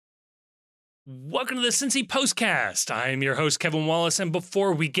Welcome to the Cincy Postcast. I am your host, Kevin Wallace, and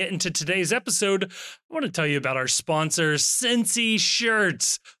before we get into today's episode, I want to tell you about our sponsor, Cincy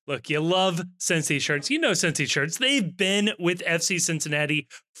Shirts. Look, you love Cincy Shirts. You know Cincy Shirts. They've been with FC Cincinnati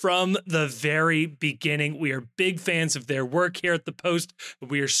from the very beginning. We are big fans of their work here at the Post.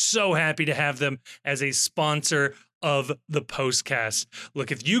 We are so happy to have them as a sponsor of the Postcast.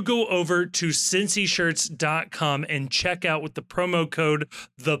 Look, if you go over to cincyshirts.com and check out with the promo code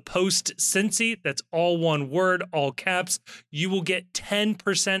ThePostCincy, that's all one word, all caps, you will get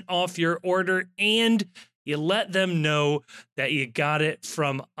 10% off your order, and you let them know that you got it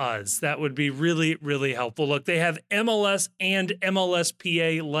from us. That would be really, really helpful. Look, they have MLS and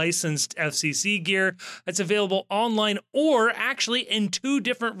MLSPA licensed FCC gear that's available online or actually in 2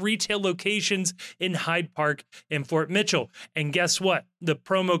 different retail locations in Hyde Park and Fort Mitchell. And guess what? The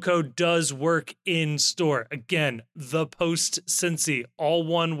promo code does work in store. Again, the Post Cincy, all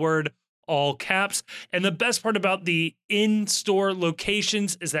one word, all caps. And the best part about the in-store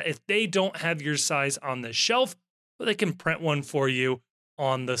locations is that if they don't have your size on the shelf, well, they can print one for you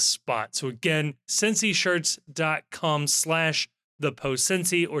on the spot. So again,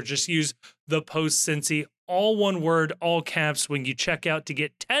 cincyshirts.com/thepostcincy, or just use the Post Cincy, all one word, all caps, when you check out to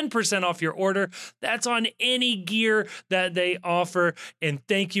get 10% off your order. That's on any gear that they offer. And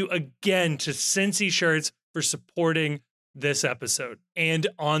thank you again to Cincy Shirts for supporting this episode. And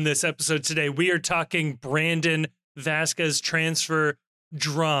on this episode today, we are talking Brandon Vazquez transfer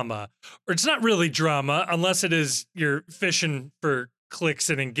drama. Or it's not really drama unless it is you're fishing for clicks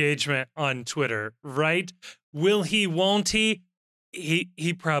and engagement on Twitter, right? Will he, won't he?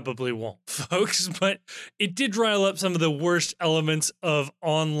 He probably won't, folks, but it did rile up some of the worst elements of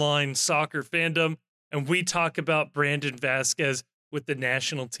online soccer fandom. And we talk about Brandon Vazquez with the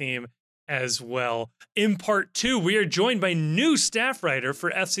national team as well. In part 2, we are joined by new staff writer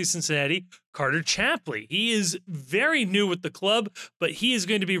for FC Cincinnati, Carter Chapley. He is very new with the club, but he is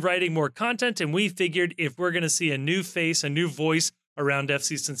going to be writing more content, and we figured if we're going to see a new face, a new voice around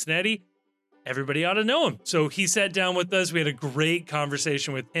FC Cincinnati, everybody ought to know him. So he sat down with us. We had a great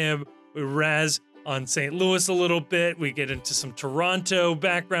conversation with him. We razz on St. Louis a little bit. We get into some Toronto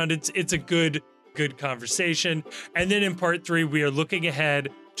background. It's a good conversation. And then in part 3, we are looking ahead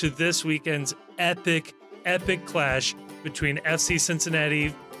to this weekend's epic clash between FC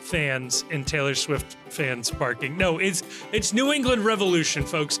Cincinnati fans and Taylor Swift fans barking. No, it's New England Revolution,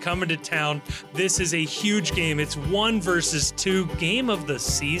 folks, coming to town. This is a huge game. It's 1 versus 2 game of the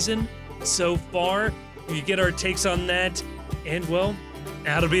season so far. You get our takes on that, and well,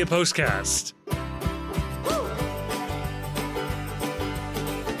 that'll be a postcast.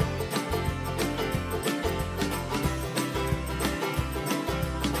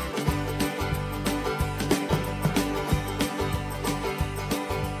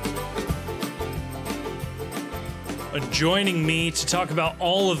 Joining me to talk about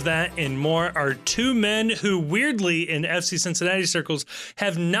all of that and more are 2 men who, weirdly, in FC Cincinnati circles,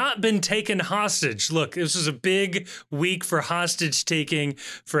 have not been taken hostage. Look, this was a big week for hostage taking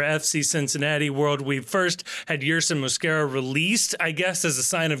for FC Cincinnati world. We first had Yerson Mosquera released, I guess, as a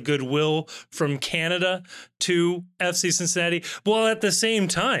sign of goodwill from Canada to FC Cincinnati. Well, at the same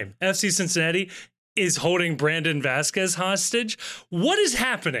time, FC Cincinnati is holding Brandon Vazquez hostage. What is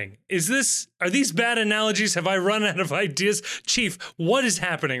happening? Are these bad analogies? Have I run out of ideas? Chief, what is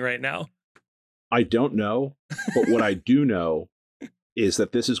happening right now? I don't know, but what I do know is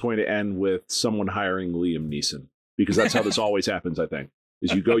that this is going to end with someone hiring Liam Neeson, because that's how this always happens, I think,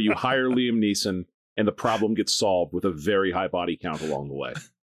 is you hire Liam Neeson, and the problem gets solved with a very high body count along the way.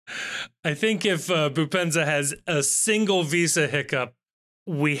 I think if Bupenza has a single visa hiccup,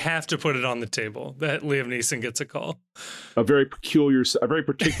 we have to put it on the table that Liam Neeson gets a call. A very particular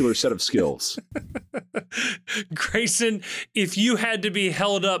set of skills. Grayson, if you had to be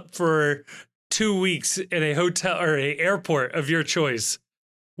held up for 2 weeks in a hotel or a airport of your choice,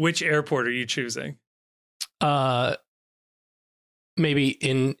 which airport are you choosing? Maybe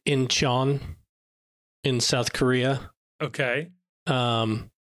in Incheon in South Korea. Okay. Sell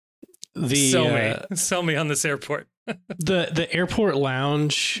me on this airport. the airport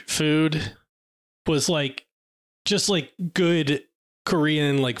lounge food was just good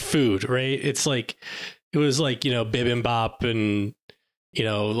Korean food, right? It's it was bibimbap and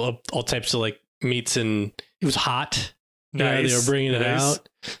all types of meats, and it was hot. Nice. They were bringing it out.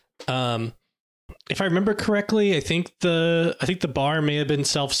 If I remember correctly, I think the bar may have been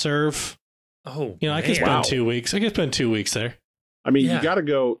self-serve. Oh, I could spend 2 weeks. I could spend 2 weeks there. I mean, you got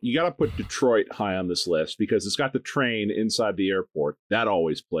to put Detroit high on this list because it's got the train inside the airport. That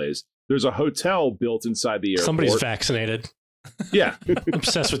always plays. There's a hotel built inside the airport. Somebody's vaccinated. Yeah.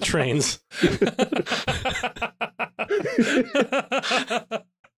 Obsessed with trains.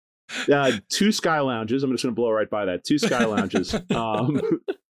 Two Sky Lounges. I'm just going to blow right by that. Two Sky Lounges.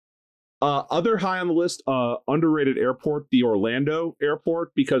 Other high on the list, underrated airport, the Orlando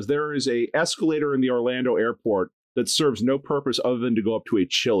airport, because there is a escalator in the Orlando airport that serves no purpose other than to go up to a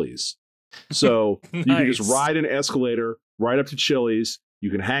Chili's. So Nice. you can just ride an escalator right up to Chili's. You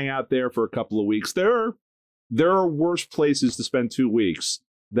can hang out there for a couple of weeks. There are worse places to spend 2 weeks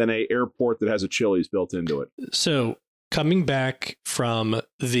than a airport that has a Chili's built into it. So coming back from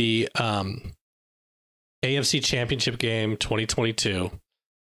the AFC Championship game 2022,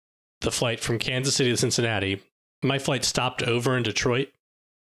 the flight from Kansas City to Cincinnati, my flight stopped over in Detroit.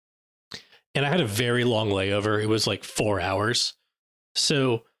 And I had a very long layover. It was like 4 hours.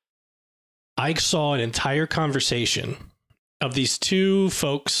 So I saw an entire conversation of these two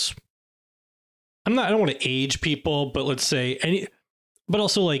folks. I don't want to age people, but let's say but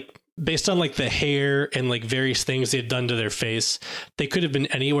also like based on like the hair and like various things they had done to their face, they could have been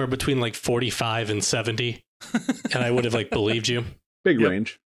anywhere between like 45 and 70. And I would have like believed you. Big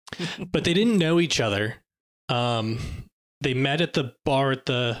range. But they didn't know each other. They met at the bar at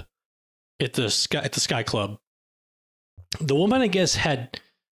the Sky Club. The woman, I guess, had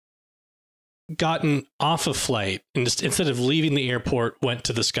gotten off a flight and just, instead of leaving the airport, went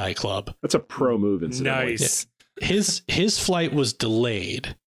to the Sky Club. That's a pro move, incidentally. Nice. His flight was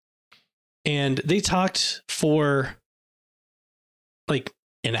delayed, and they talked for like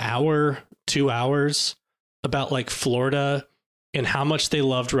an hour, 2 hours about like Florida and how much they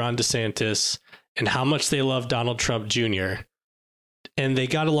loved Ron DeSantis and how much they loved Donald Trump Jr. And they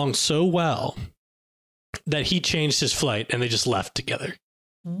got along so well that he changed his flight and they just left together.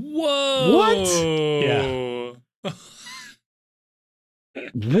 Whoa. Yeah.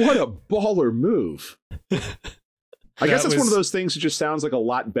 What a baller move. I guess that's one of those things that just sounds like a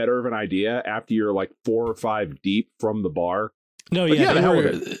lot better of an idea after you're like 4 or 5 deep from the bar. No, But yeah, yeah,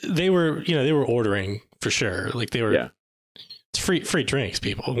 they were ordering for sure. Like they were, Yeah. It's free drinks,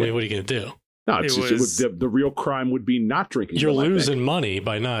 people. I mean, what are you going to do? No, the real crime would be not drinking. You're them, I think. losing money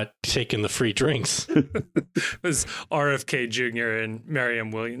by not taking the free drinks. It was RFK Jr. and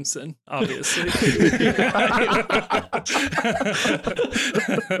Marianne Williamson, obviously.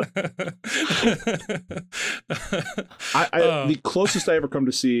 The closest I ever come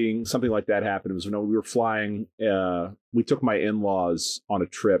to seeing something like that happen was when we were flying. We took my in-laws on a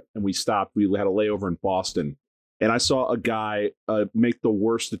trip and we stopped. We had a layover in Boston. And I saw a guy make the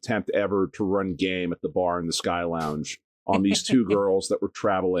worst attempt ever to run game at the bar in the Sky Lounge on these two girls that were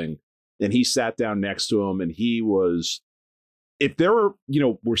traveling. And he sat down next to him, and he was, if there were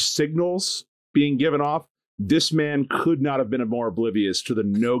signals being given off, this man could not have been more oblivious to the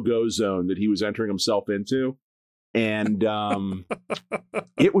no-go zone that he was entering himself into. And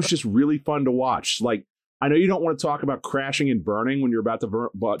it was just really fun to watch. Like, I know you don't want to talk about crashing and burning when you're about to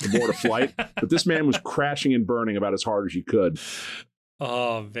board a flight, but this man was crashing and burning about as hard as you could.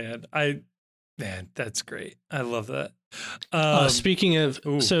 Oh, man. That's great. I love that. Speaking of,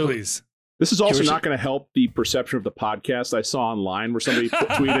 please. This is also not going to help the perception of the podcast. I saw online where somebody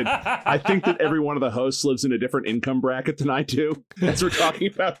tweeted, I think that every one of the hosts lives in a different income bracket than I do, as we're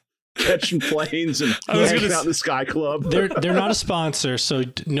talking about catching planes and hanging out in the Sky Club. They're not a sponsor, so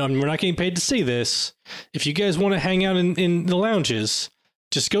no, we're not getting paid to say this. If you guys want to hang out in the lounges,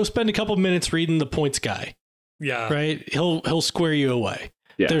 just go spend a couple minutes reading the points guy. Yeah. Right? He'll square you away.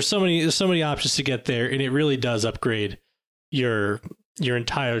 Yeah. There's so many options to get there, and it really does upgrade your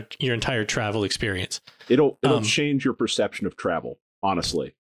entire travel experience. It'll change your perception of travel,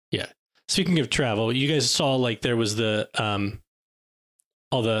 honestly. Yeah. Speaking of travel, you guys saw like there was the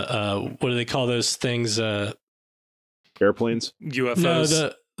all the what do they call those things? Airplanes?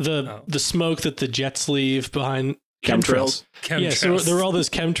 UFOs? No, the smoke that the jets leave behind. Chemtrails? Yeah, so there were all those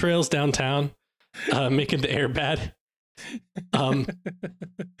chemtrails downtown, making the air bad.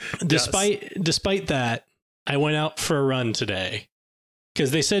 Despite that, I went out for a run today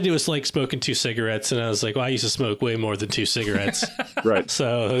because they said it was like smoking 2 cigarettes, and I was like, well, I used to smoke way more than 2 cigarettes. Right.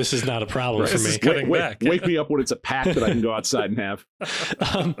 So this is not a problem for me. Wake me up when it's a pack that I can go outside and have.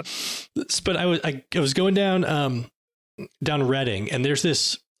 But I was going down Reading, and there's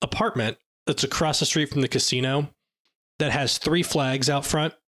this apartment that's across the street from the casino that has 3 flags out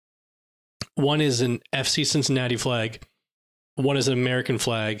front. One is an FC Cincinnati flag, one is an American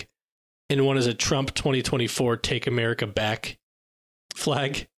flag, and one is a Trump 2024 Take America Back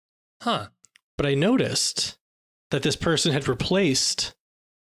flag. Huh. But I noticed that this person had replaced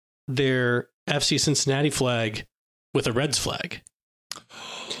their FC Cincinnati flag with a Reds flag.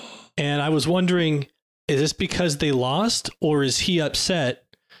 And I was wondering Is this because they lost, or is he upset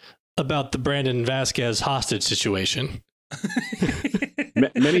about the Brandon Vazquez hostage situation?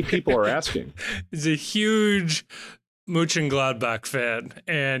 Many people are asking. He's a huge Mönchengladbach fan,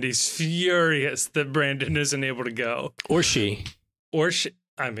 and he's furious that Brandon isn't able to go. Or she.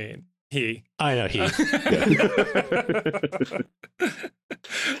 I mean, he. I know he.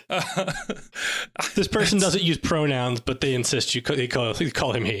 This person doesn't use pronouns, but they insist you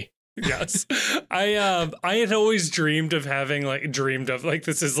call him he. Yes. I had always dreamed of having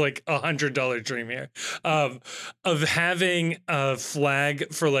this is like $100 dream here, of having a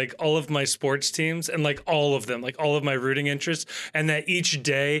flag for like all of my sports teams and like all of them, like all of my rooting interests, and that each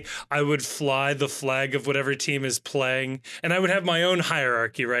day I would fly the flag of whatever team is playing, and I would have my own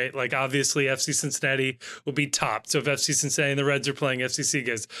hierarchy, right? Like obviously FC Cincinnati will be top, so if FC Cincinnati and the Reds are playing, FCC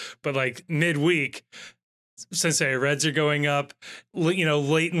goes, but like midweek, Cincinnati Reds are going up, you know,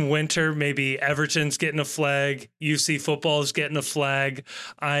 late in winter, maybe Everton's getting a flag, UC football is getting a flag.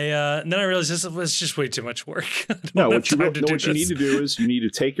 Then I realized this was just way too much work. What you need to do is you need to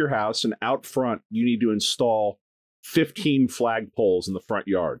take your house, and out front, you need to install 15 flag poles in the front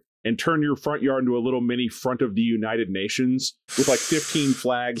yard and turn your front yard into a little mini front of the United Nations with like 15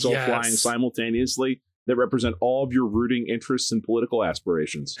 flags all flying simultaneously that represent all of your rooting interests and political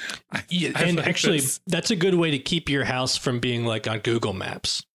aspirations. And actually, that's a good way to keep your house from being like on Google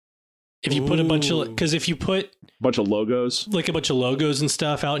Maps. If you put a bunch of, because if you put a bunch of logos, like a bunch of logos and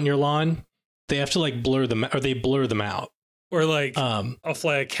stuff out in your lawn, they have to like blur them, or they blur them out. Or like I'll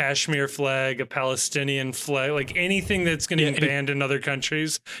fly a Kashmir flag, a Palestinian flag, like anything that's going to be banned in other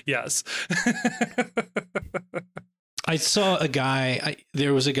countries. Yes. I saw a guy,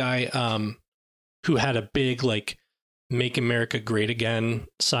 there was a guy who had a big like "Make America Great Again"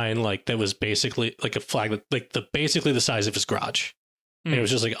 sign, like that was basically like a flag, like basically the size of his garage. And it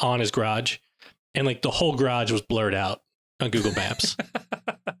was just like on his garage, and like the whole garage was blurred out on Google Maps.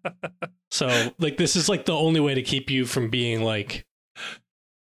 So like this is like the only way to keep you from being like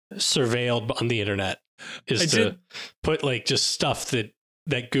surveilled on the internet is to put like just stuff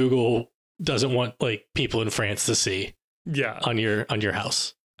that Google doesn't want like people in France to see. Yeah, on your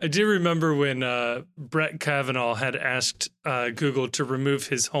house. I do remember when Brett Kavanaugh had asked Google to remove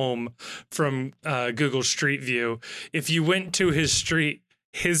his home from Google Street View. If you went to his street,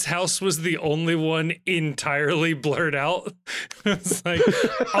 his house was the only one entirely blurred out. It's like,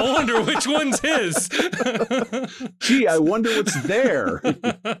 I wonder which one's his. Gee, I wonder what's there.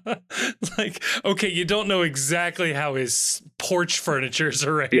 It's like, okay, you don't know exactly how his porch furniture is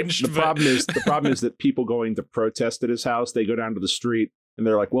arranged. The problem is that people going to protest at his house, they go down to the street. And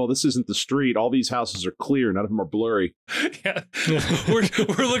they're like, well, this isn't the street. All these houses are clear. None of them are blurry. Yeah,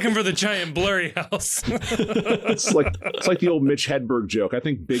 we're looking for the giant blurry house. It's like the old Mitch Hedberg joke. I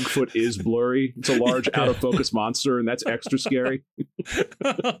think Bigfoot is blurry. It's a large out of focus monster, and that's extra scary.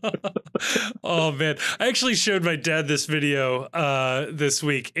 Oh man, I actually showed my dad this video this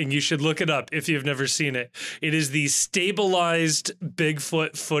week, and you should look it up if you've never seen it. It is the stabilized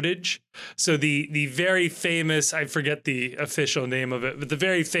Bigfoot footage. So the very famous, I forget the official name of it, but the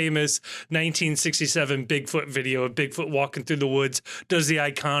very famous 1967 Bigfoot video of Bigfoot walking through the woods, does the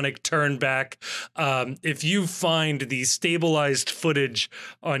iconic turn back. If you find the stabilized footage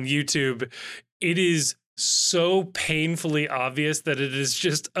on YouTube, it is so painfully obvious that it is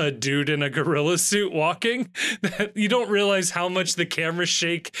just a dude in a gorilla suit walking that you don't realize how much the camera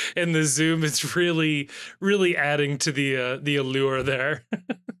shake and the zoom is really, really adding to the allure there.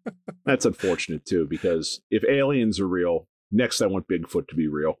 That's unfortunate too, because if aliens are real, next I want Bigfoot to be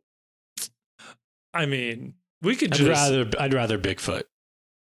real. I mean, we could I'd rather Bigfoot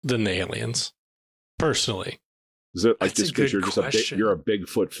than the aliens, personally. Is it like just because you're a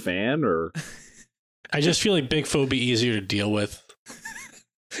Bigfoot fan, or? I just feel like Bigfoot would be easier to deal with.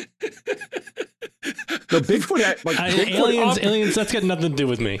 No, Bigfoot, aliens, that's got nothing to do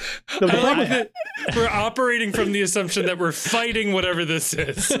with me. No, the problem that we're operating from the assumption that we're fighting whatever this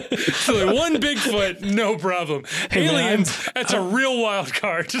is. So like, one Bigfoot, no problem. Hey, aliens, that's a real wild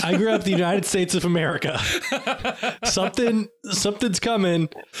card. I grew up in the United States of America. Something's coming.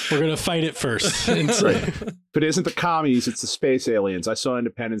 We're going to fight it first. Right. But it isn't the commies, it's the space aliens. I saw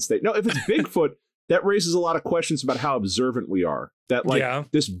Independence Day. No, if it's Bigfoot, that raises a lot of questions about how observant we are. That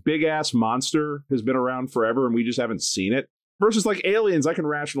this big ass monster has been around forever and we just haven't seen it. Versus like aliens, I can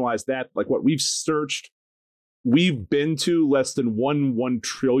rationalize that. Like what we've searched, we've been to less than 1/1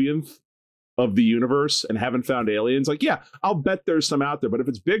 trillionth of the universe and haven't found aliens. Like, yeah, I'll bet there's some out there. But if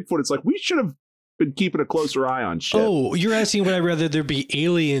it's Bigfoot, it's like we should have been keeping a closer eye on shit. Oh, you're asking would I rather there be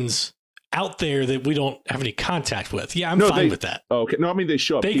aliens out there that we don't have any contact with? Yeah, I'm fine with that. Okay. No, I mean they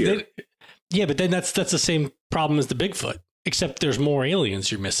show up here. Yeah, but then that's the same problem as the Bigfoot, except there's more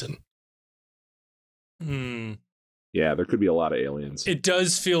aliens you're missing. Yeah, there could be a lot of aliens. It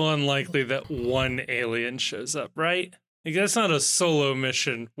does feel unlikely that one alien shows up, right? Like, that's not a solo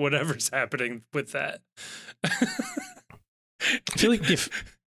mission, whatever's happening with that. I feel like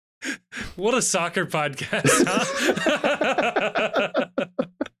if... What a soccer podcast, huh?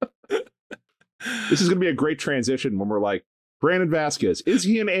 This is going to be a great transition when we're like, Brandon Vazquez, is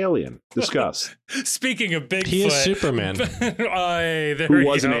he an alien? Discuss. Speaking of Bigfoot. He is Superman. Who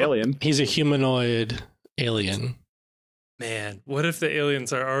was an alien. He's a humanoid alien. Man, what if the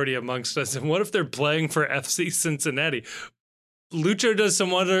aliens are already amongst us? And what if they're playing for FC Cincinnati? Lucho does some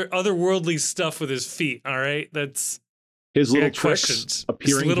otherworldly stuff with his feet, all right? That's... His little tricks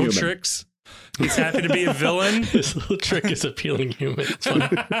appearing little human. Tricks. He's happy to be a villain. His little trick is appealing human. It's funny.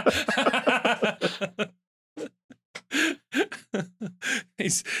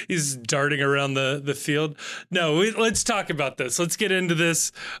 He's darting around the field. No, let's talk about this. Let's get into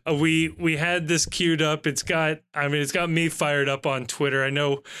this. We had this queued up. It's got me fired up on Twitter. I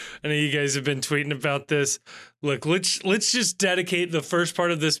know you guys have been tweeting about this. Look, let's just dedicate the first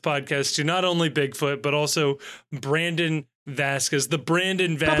part of this podcast to not only Bigfoot but also Brandon Vazquez. The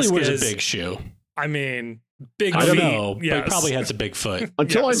Brandon Vazquez probably wears a big shoe. I mean, big. I don't know, yes. but he probably has a big foot.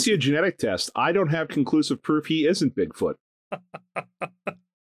 Until I see a genetic test, I don't have conclusive proof he isn't Bigfoot.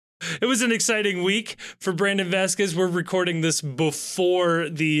 It was an exciting week for Brandon Vazquez. We're recording this before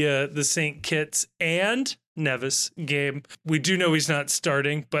the St. Kitts and Nevis game. We do know he's not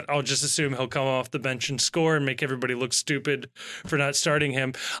starting, but I'll just assume he'll come off the bench and score and make everybody look stupid for not starting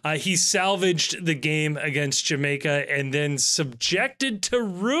him. He salvaged the game against Jamaica and then subjected to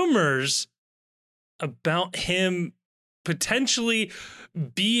rumors about him potentially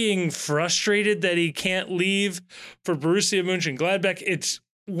being frustrated that he can't leave for Borussia Mönchengladbach. It's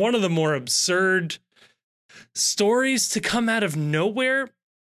one of the more absurd stories to come out of nowhere.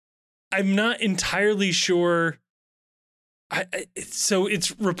 I'm not entirely sure. So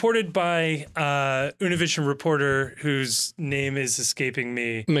it's reported by Univision reporter whose name is escaping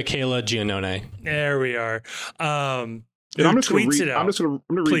me. Michaela Giannone. There we are. I'm just going to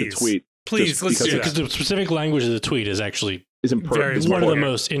read the tweet. Please, let's do that. Because the specific language of the tweet is important. It's one of the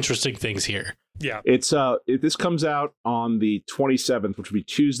most interesting things here. Yeah. This comes out on the 27th, which would be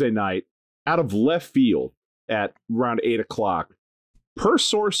Tuesday night, out of left field at around 8 o'clock. Per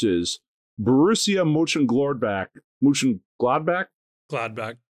sources, Borussia Mönchengladbach.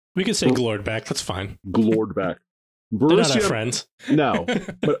 Gladbach. We can say Glordback. That's fine. Glordback. They're not our friends. No,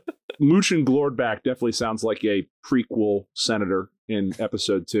 but Mönchengladbach definitely sounds like a prequel senator in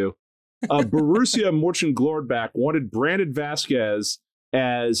episode 2. Borussia Mönchengladbach wanted Brandon Vazquez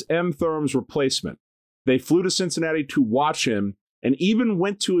as M. Thurm's replacement. They flew to Cincinnati to watch him and even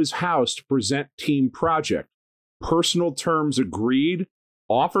went to his house to present team project. Personal terms agreed,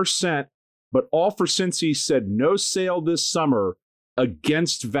 offer sent, but all for Cincy said no sale this summer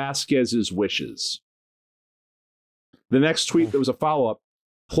against Vazquez's wishes. The next tweet, there was a follow-up.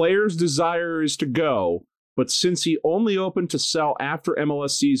 Players' desire is to go, but Cincy only open to sell after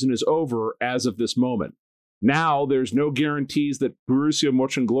MLS season is over as of this moment. Now, there's no guarantees that Borussia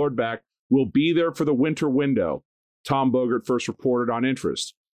Mönchengladbach will be there for the winter window. Tom Bogert first reported on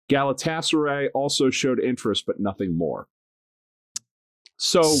interest. Galatasaray also showed interest, but nothing more.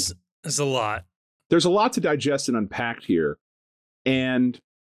 So there's a lot. There's a lot to digest and unpack here. And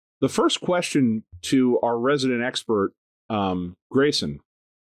the first question to our resident expert, Grayson,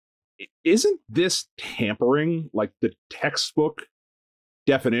 isn't this tampering, like the textbook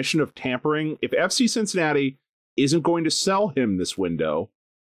definition of tampering? If FC Cincinnati isn't going to sell him this window,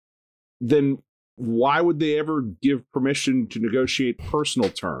 then why would they ever give permission to negotiate personal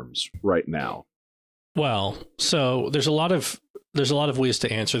terms right now? Well, so there's a lot of ways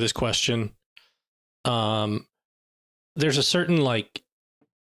to answer this question. There's a certain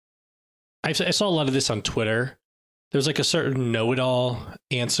I saw a lot of this on Twitter. There's a certain know-it-all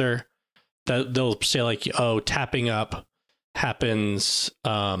answer that they'll say tapping up happens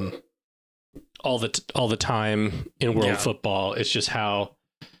all the time in world football. It's just how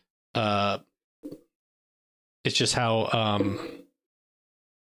how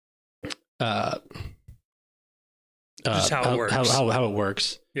it works. How it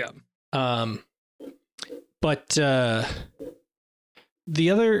works. Yeah. But the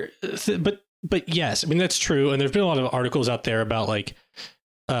other, but yes, I mean that's true, and there's been a lot of articles out there about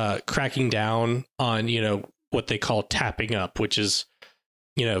cracking down on what they call tapping up, which is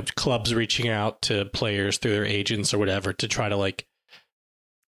clubs reaching out to players through their agents or whatever to try to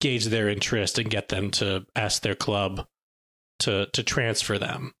gauge their interest and get them to ask their club to transfer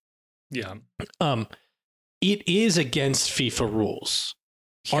them. Yeah. It is against FIFA rules.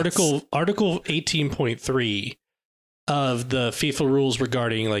 Yes. Article 18.3 of the FIFA rules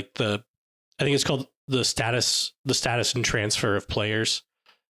regarding like I think it's called the status and transfer of players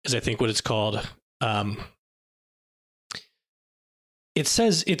is I think what it's called. It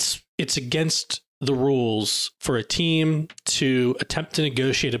says it's against the rules for a team to attempt to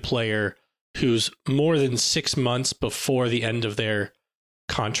negotiate a player who's more than 6 months before the end of their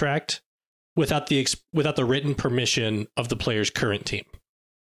contract without the written permission of the player's current team.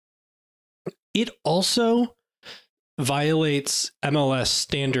 It also violates MLS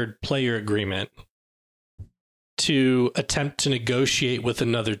standard player agreement to attempt to negotiate with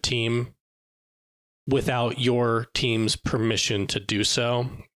another team without your team's permission to do so.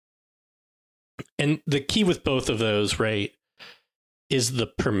 And the key with both of those, right, is the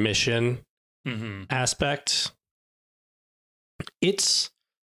permission aspect.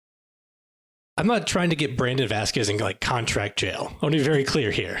 I'm not trying to get Brandon Vazquez in like contract jail. I want to be very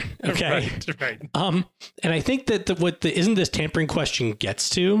clear here. Okay. Right. And I think that what the isn't this tampering question gets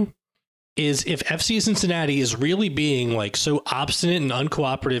to is if FC Cincinnati is really being like so obstinate and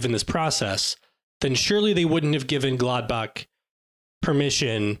uncooperative in this process, then surely they wouldn't have given Gladbach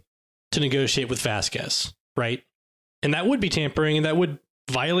permission to negotiate with Vazquez, right? And that would be tampering, and that would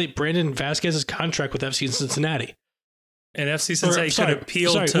violate Brandon Vazquez's contract with FC Cincinnati. And FC Cincinnati could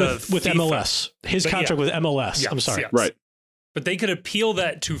appeal to with FIFA. MLS. His contract with MLS. Yes, I'm sorry. yes. Right. But they could appeal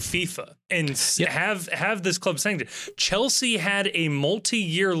that to FIFA and have this club sanctioned. Chelsea had a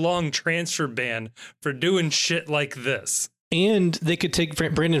multi-year-long transfer ban for doing shit like this. And they could take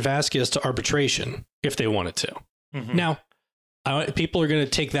Brandon Vazquez to arbitration if they wanted to. Mm-hmm. Now, people are going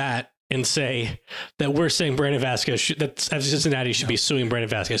to take that and say that we're saying Brandon Vazquez, that FC Cincinnati should be suing Brandon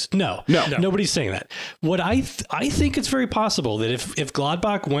Vazquez. No, nobody's saying that. What I think it's very possible that if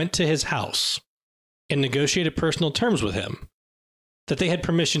Gladbach went to his house and negotiated personal terms with him, that they had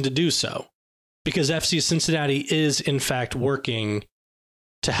permission to do so, because FC Cincinnati is in fact working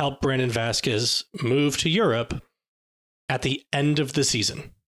to help Brandon Vazquez move to Europe at the end of the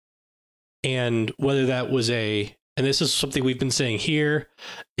season. And whether that was and this is something we've been saying here,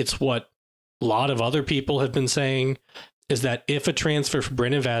 it's what a lot of other people have been saying, is that if a transfer for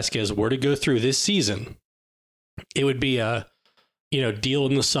Brandon Vazquez were to go through this season, it would be a deal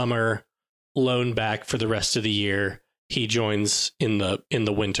in the summer, loan back for the rest of the year. He joins in the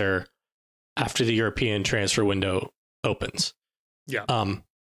winter after the European transfer window opens. Yeah.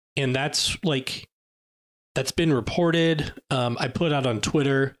 And that's been reported. I put out on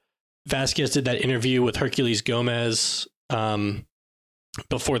Twitter, Vazquez did that interview with Herculez Gomez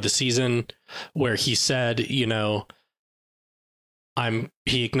before the season where he said, he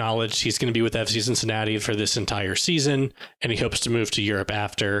acknowledged he's going to be with FC Cincinnati for this entire season and he hopes to move to Europe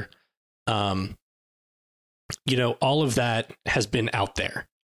after. All of that has been out there.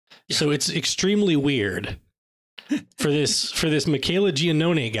 Yeah. So it's extremely weird for this Michele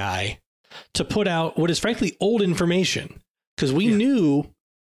Giannone guy to put out what is frankly old information, because we knew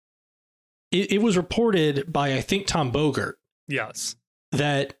it was reported by, I think, Tom Bogert. Yes.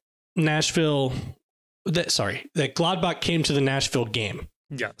 That Gladbach came to the Nashville game.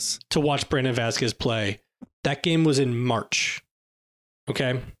 Yes. To watch Brandon Vazquez play. That game was in March.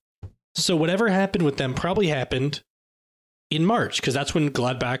 Okay. So whatever happened with them probably happened in March, because that's when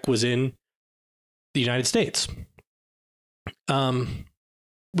Gladbach was in the United States.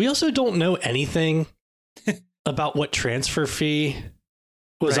 We also don't know anything about what transfer fee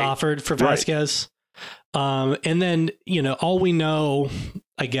was offered for Vazquez. Right. And then, all we know,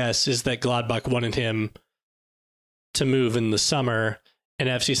 I guess, is that Gladbach wanted him to move in the summer and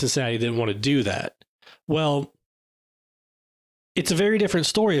FC Cincinnati didn't want to do that. Well, it's a very different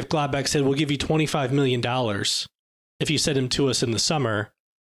story if Gladbach said, we'll give you $25 million if you send him to us in the summer,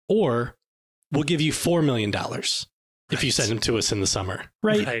 or we'll give you $4 million if you send him to us in the summer.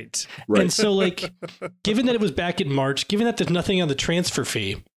 Right. And so, given that it was back in March, given that there's nothing on the transfer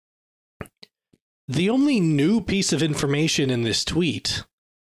fee, the only new piece of information in this tweet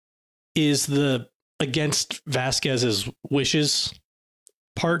is the against Vazquez's wishes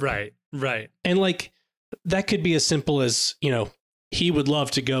part. Right. And that could be as simple as, he would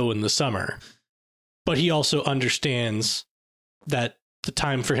love to go in the summer, but he also understands that the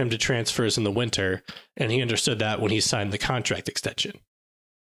time for him to transfer is in the winter, and he understood that when he signed the contract extension.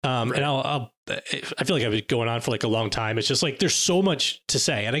 And I feel like I've been going on for a long time. It's just there's so much to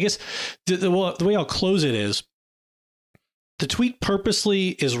say. And I guess the way I'll close it is the tweet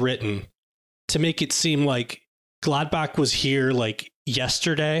purposely is written to make it seem like Gladbach was here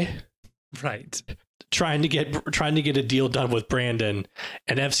yesterday. Right. trying to get a deal done with Brandon,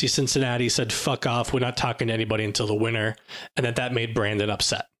 and FC Cincinnati said, "Fuck off. We're not talking to anybody until the winter," and that made Brandon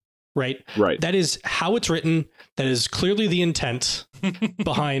upset. Right. That is how it's written. That is clearly the intent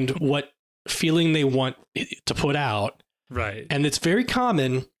behind what feeling they want to put out. Right. And it's very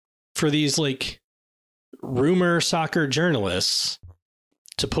common for these like rumor soccer journalists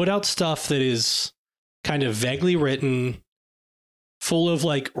to put out stuff that is kind of vaguely written, full of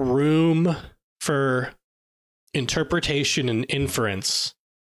like room for interpretation and inference.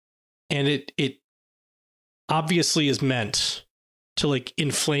 And it obviously is meant to like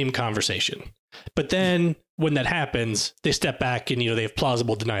inflame conversation. But then when that happens, they step back and, they have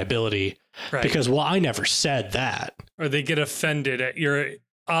plausible deniability because, well, I never said that. Or they get offended at your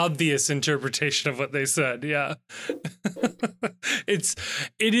obvious interpretation of what they said. Yeah. It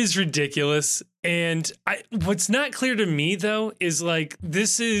is ridiculous. And what's not clear to me though, is like,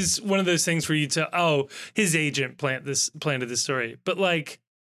 this is one of those things where you tell, his agent planted this story, but like,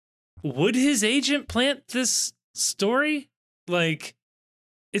 would his agent plant this story? Like,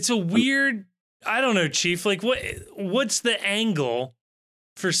 it's a weird, I don't know, Chief, like what's the angle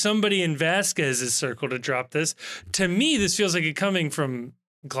for somebody in Vazquez's circle to drop this? To me, this feels like it coming from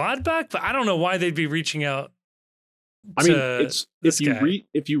Gladbach, but I don't know why they'd be reaching out. I mean, it's if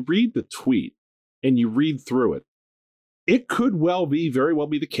you read the tweet and you read through it, it could very well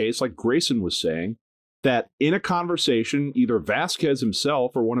be the case, like Grayson was saying, that in a conversation, either Vazquez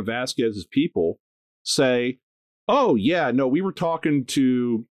himself or one of Vazquez's people say, "Oh yeah, no, we were talking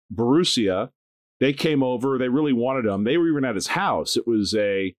to Borussia. They came over. They really wanted him. They were even at his house. It was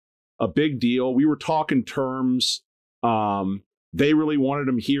a big deal. We were talking terms. They really wanted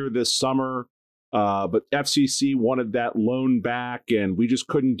him here this summer, but FCC wanted that loan back, and we just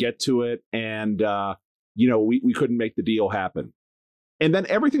couldn't get to it. And we couldn't make the deal happen." And then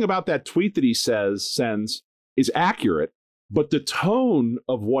everything about that tweet that he sends is accurate, but the tone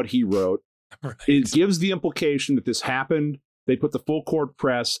of what he wrote, it gives the implication that this happened. They put the full court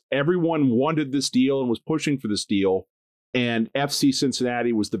press. Everyone wanted this deal and was pushing for this deal. And FC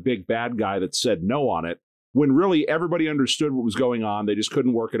Cincinnati was the big bad guy that said no on it, when really everybody understood what was going on. They just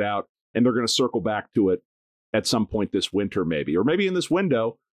couldn't work it out. And they're going to circle back to it at some point this winter, maybe. Or maybe in this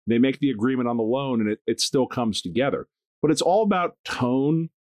window, they make the agreement on the loan and it still comes together. But it's all about tone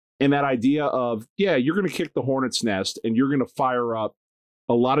and that idea of, yeah, you're going to kick the hornet's nest and you're going to fire up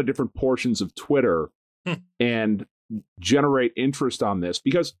a lot of different portions of Twitter and generate interest on this,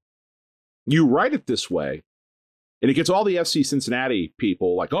 because you write it this way and it gets all the FC Cincinnati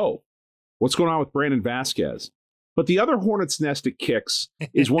people like, "Oh, what's going on with Brandon Vazquez?" But the other hornet's nest it kicks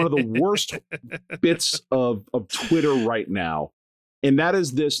is one of the worst bits of Twitter right now. And that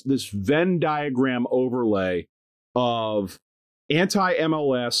is this Venn diagram overlay of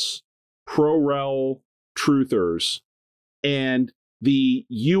anti-MLS, pro-rel truthers, and the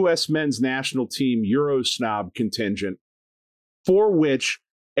U.S. men's national team Euro snob contingent, for which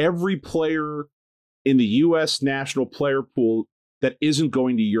every player in the U.S. national player pool that isn't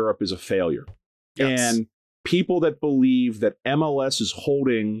going to Europe is a failure. Yes. And people that believe that MLS is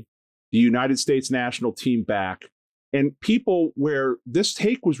holding the United States national team back, and people where this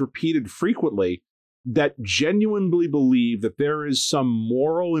take was repeated frequently, that genuinely believe that there is some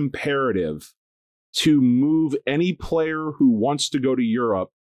moral imperative to move any player who wants to go to Europe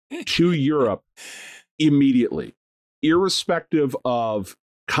immediately, irrespective of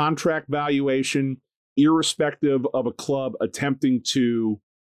contract valuation, irrespective of a club attempting to,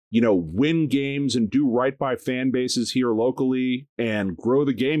 win games and do right by fan bases here locally and grow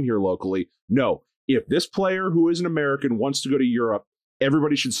the game here locally. No, if this player who is an American wants to go to Europe,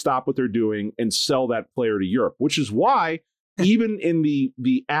 everybody should stop what they're doing and sell that player to Europe, which is why even in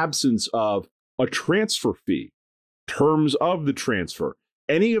the absence of a transfer fee, terms of the transfer,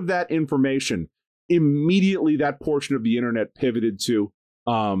 any of that information, immediately that portion of the internet pivoted to,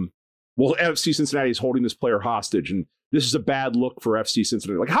 FC Cincinnati is holding this player hostage, and this is a bad look for FC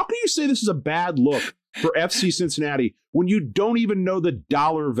Cincinnati. Like, how can you say this is a bad look for FC Cincinnati when you don't even know the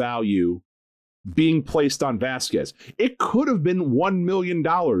dollar value being placed on Vazquez? It could have been $1 million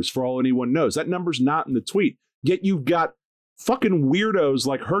for all anyone knows. That number's not in the tweet. Yet you've got fucking weirdos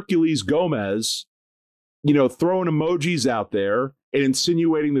like Hercules Gomez, throwing emojis out there and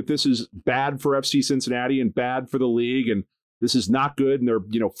insinuating that this is bad for FC Cincinnati and bad for the league and this is not good and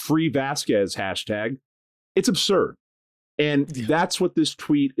they're, free Vazquez hashtag. It's absurd. And that's what this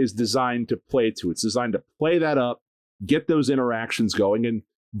tweet is designed to play to. It's designed to play that up, get those interactions going. And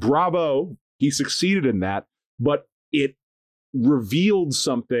bravo, he succeeded in that. But it revealed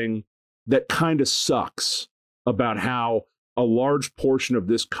something that kind of sucks about how a large portion of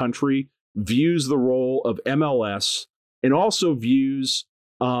this country views the role of MLS and also views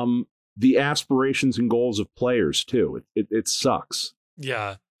the aspirations and goals of players too. It sucks.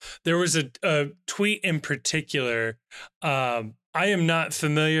 Yeah. There was a tweet in particular. I am not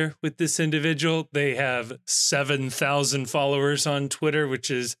familiar with this individual. They have 7,000 followers on Twitter, which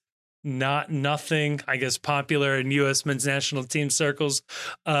is not nothing, I guess, popular in U.S. men's national team circles.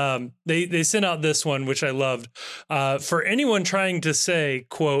 They sent out this one, which I loved. For anyone trying to say,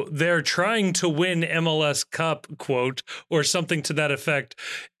 quote, they're trying to win MLS Cup, quote, or something to that effect,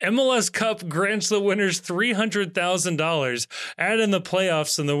 MLS Cup grants the winners $300,000. Add in the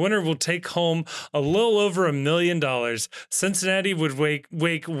playoffs, and the winner will take home a little over $1 million. Cincinnati would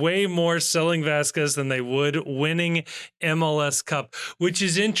wake way more selling Vazquez than they would winning MLS Cup, which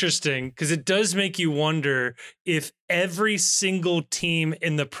is interesting because it does make you wonder if every single team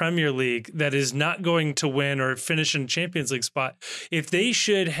in the Premier League that is not going to win or finish in Champions League spot, if they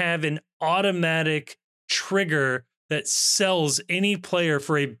should have an automatic trigger that sells any player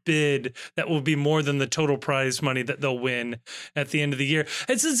for a bid that will be more than the total prize money that they'll win at the end of the year.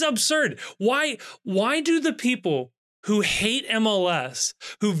 It's absurd. Why do the people who hate MLS,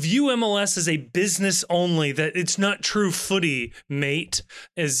 who view MLS as a business only, that it's not true footy, mate,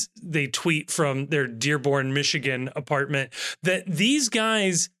 as they tweet from their Dearborn, Michigan apartment, that these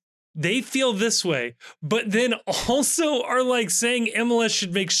guys, they feel this way, but then also are like saying MLS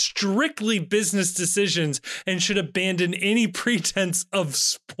should make strictly business decisions and should abandon any pretense of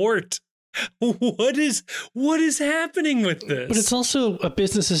sport. What is happening with this? But it's also a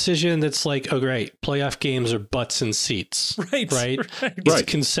business decision that's like, oh, great, playoff games are butts and seats, right? It's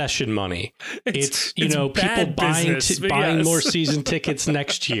concession money. It's people buying more season tickets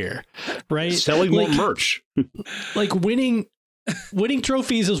next year, right? Selling more merch. Like winning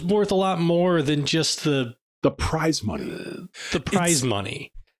trophies is worth a lot more than just the prize money. The prize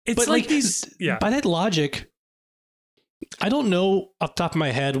money. It's but like these. Yeah. By that logic, I don't know off the top of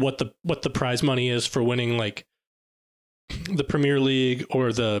my head what the prize money is for winning like the Premier League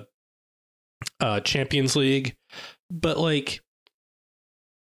or the Champions League, but like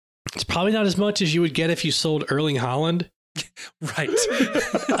it's probably not as much as you would get if you sold Erling Haaland. Right.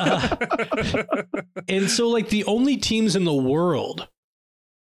 And so like the only teams in the world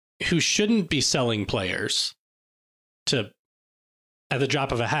who shouldn't be selling players at the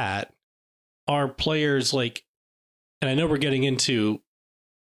drop of a hat are players like, and I know we're getting into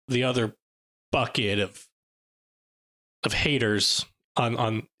the other bucket of haters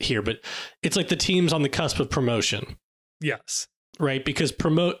on here, but it's like the teams on the cusp of promotion. Yes. Right? Because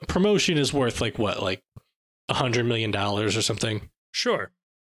promotion is worth like what, like $100 million or something. Sure.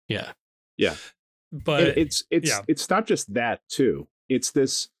 Yeah. But it's not just that too. It's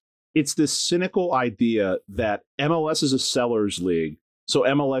this cynical idea that MLS is a seller's league, so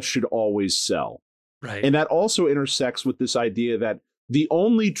MLS should always sell. Right. And that also intersects with this idea that the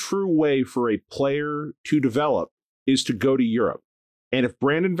only true way for a player to develop is to go to Europe. And if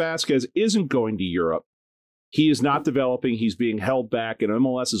Brandon Vazquez isn't going to Europe, he is not developing, he's being held back, and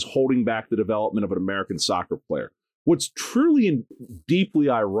MLS is holding back the development of an American soccer player. What's truly and deeply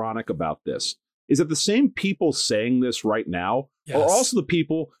ironic about this is that the same people saying this right now are also the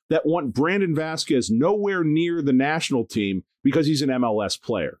people that want Brandon Vazquez nowhere near the national team because he's an MLS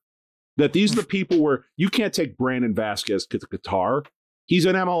player. That these are the people where you can't take Brandon Vazquez to Qatar. He's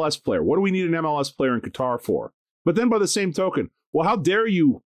an MLS player. What do we need an MLS player in Qatar for? But then by the same token, well, how dare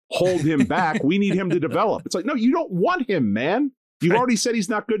you hold him back? We need him to develop. It's like, no, you don't want him, man. You've already said he's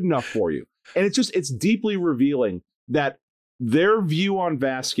not good enough for you. And it's deeply revealing that their view on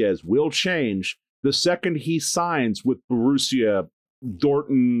Vazquez will change the second he signs with Borussia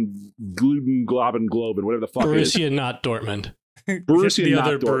Dortmund, Globen, whatever the fuck it is. Borussia, not Dortmund. Borussia, the not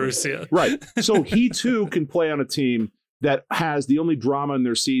other Dortmund. Borussia. Right. So he too can play on a team that has the only drama in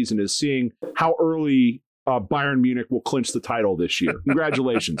their season is seeing how early Bayern Munich will clinch the title this year.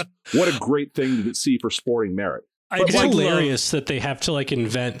 Congratulations. What a great thing to see for sporting merit. It's hilarious that they have to like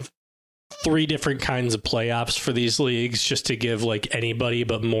invent 3 different kinds of playoffs for these leagues just to give like anybody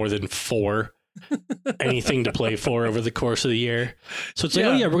but more than 4 anything to play for over the course of the year. So it's like,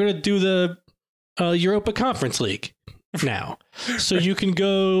 we're going to do the Europa Conference League now. So you can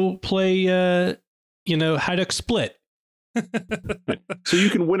go play, Hajduk Split. So you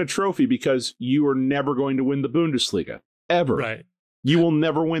can win a trophy because you are never going to win the Bundesliga. Ever. Right. You will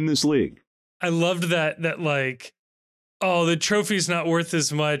never win this league. I loved that like, oh, the trophy's not worth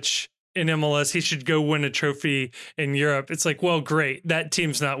as much in MLS. He should go win a trophy in Europe. It's like, well, great. That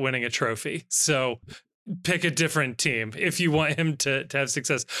team's not winning a trophy. So pick a different team if you want him to have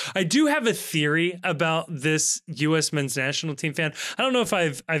success. I do have a theory about this U.S. men's national team fan. I don't know if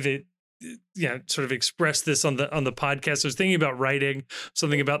I've sort of express this on the podcast. I was thinking about writing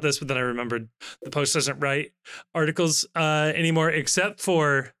something about this, but then I remembered the Post doesn't write articles anymore, except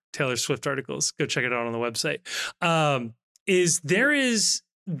for Taylor Swift articles. Go check it out on the website. There is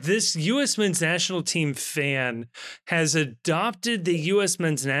this U.S. men's national team fan has adopted the U.S.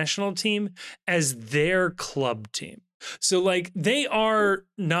 men's national team as their club team. So like they are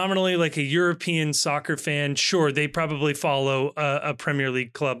nominally like a European soccer fan. Sure, they probably follow a Premier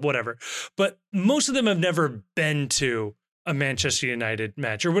League club, whatever. But most of them have never been to a Manchester United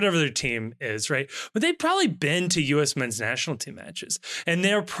match or whatever their team is, right? But they've probably been to U.S. men's national team matches. And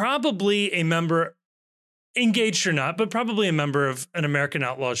they're probably a member, engaged or not, but probably a member of an American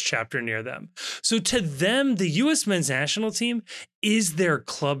Outlaws chapter near them. So to them, the U.S. men's national team is their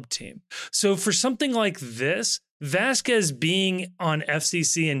club team. So for something like this, Vazquez being on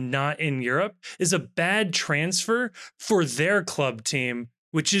FCC and not in Europe is a bad transfer for their club team,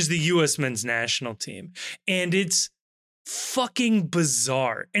 which is the U.S. men's national team. And it's fucking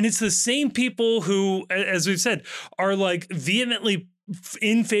bizarre. And it's the same people who, as we've said, are like vehemently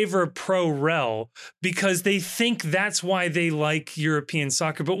in favor of pro rel because they think that's why they like European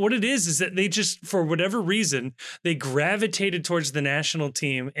soccer. But what it is that they just, for whatever reason, they gravitated towards the national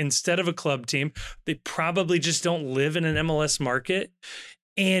team instead of a club team. They probably just don't live in an MLS market,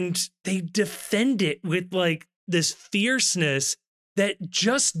 and they defend it with like this fierceness that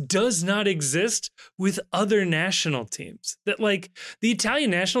just does not exist with other national teams. That like the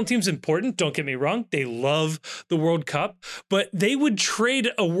Italian national team's important, don't get me wrong. They love the World Cup, but they would trade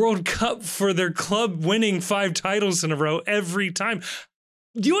a World Cup for their club winning 5 titles in a row every time.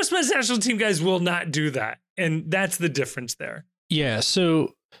 U.S. men's national team guys will not do that. And that's the difference there. Yeah.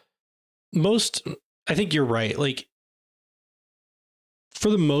 So I think you're right. Like for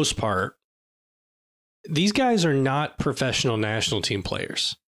the most part, these guys are not professional national team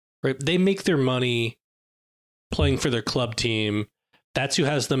players, right? They make their money playing for their club team. That's who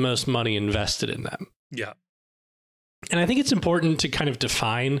has the most money invested in them. Yeah. And I think it's important to kind of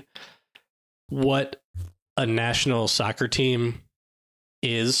define what a national soccer team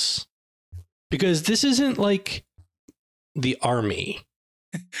is, because this isn't like the army,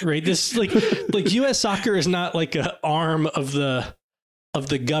 right? This like US soccer is not like an arm of the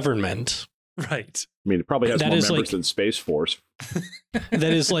government. Right. I mean, it probably has That more is members like- than Space Force.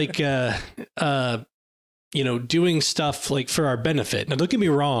 That is like doing stuff like for our benefit. Now don't get me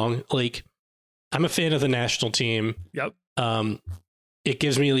wrong, like I'm a fan of the national team. Yep. It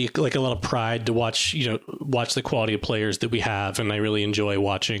gives me like a lot of pride to watch the quality of players that we have, and I really enjoy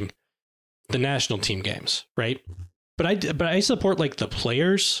watching the national team games, right? But I support like the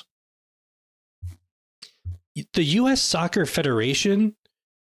players. The US Soccer Federation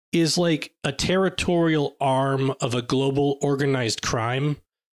is like a territorial arm of a global organized crime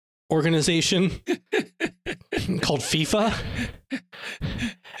organization called FIFA.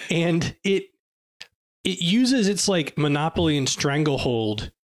 And it uses its like monopoly and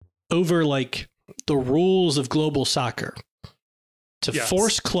stranglehold over like the rules of global soccer to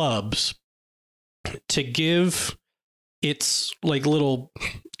force clubs to give its like little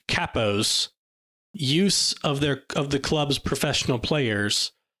capos use of the club's professional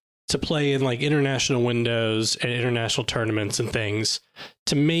players to play in like international windows and international tournaments and things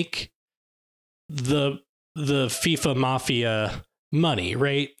to make the FIFA mafia money,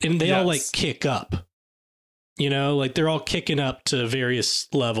 right? And they all like kick up, like they're all kicking up to various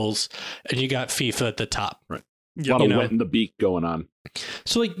levels, and you got FIFA at the top. Right. A lot of wet in the beak going on.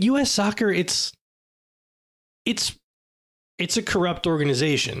 So like US soccer, it's a corrupt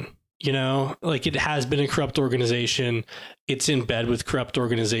organization. Like it has been a corrupt organization. It's in bed with corrupt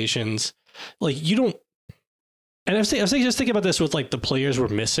organizations. Like you don't. And I was just thinking about this with like the players we're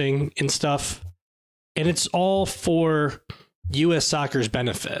missing and stuff. And it's all for US soccer's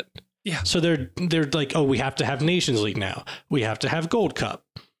benefit. Yeah. So they're like, oh, we have to have Nations League now. We have to have Gold Cup.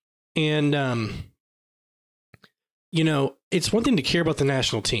 And, it's one thing to care about the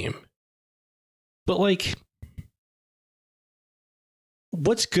national team. But like,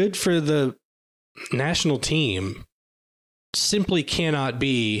 what's good for the national team simply cannot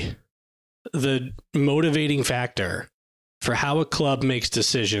be the motivating factor for how a club makes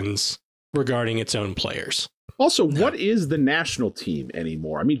decisions regarding its own players. Also, what is the national team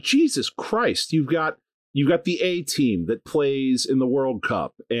anymore? I mean, Jesus Christ, you've got the A team that plays in the World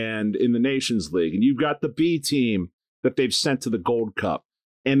Cup and in the Nations League, and you've got the B team that they've sent to the Gold Cup.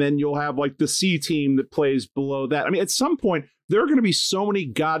 And then you'll have like the C team that plays below that. I mean, at some point, there are going to be so many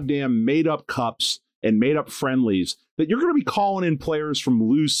goddamn made up cups and made up friendlies that you're going to be calling in players from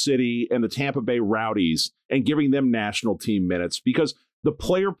Lou City and the Tampa Bay Rowdies and giving them national team minutes, because the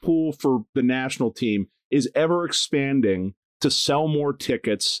player pool for the national team is ever expanding to sell more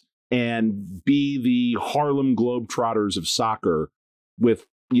tickets and be the Harlem Globetrotters of soccer with,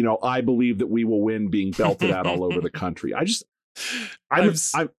 I believe that we will win being belted out all over the country.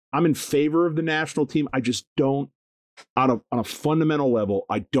 I'm in favor of the national team. I just don't, on a fundamental level,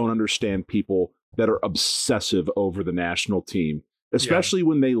 I don't understand people that are obsessive over the national team, especially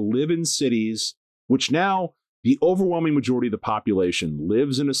when they live in cities, which now the overwhelming majority of the population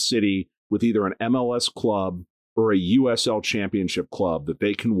lives in a city with either an MLS club or a USL championship club that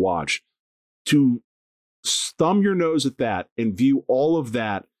they can watch. To thumb your nose at that and view all of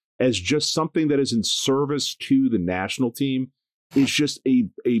that as just something that is in service to the national team is just a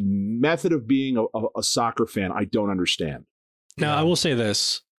method of being a soccer fan I don't understand. Now, I will say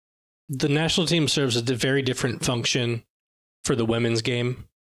this. The national team serves a very different function for the women's game,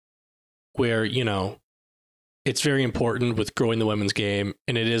 where, it's very important with growing the women's game,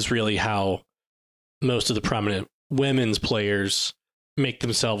 and it is really how most of the prominent women's players make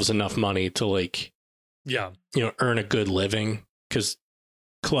themselves enough money to earn a good living, because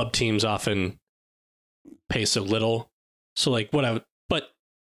club teams often pay so little. So but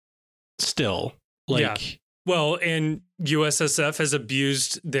still, well, and USSF has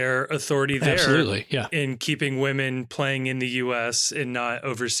abused their authority there. Absolutely, yeah. In keeping women playing in the U.S. and not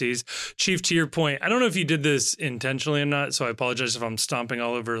overseas. Chief, to your point, I don't know if you did this intentionally or not, so I apologize if I'm stomping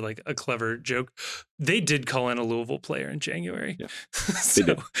all over a clever joke. They did call in a Louisville player in January. Yeah, so,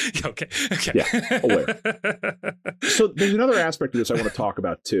 they did. Okay. Yeah, aware. So there's another aspect of this I want to talk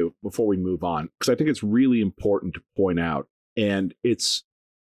about, too, before we move on, because I think it's really important to point out, and it's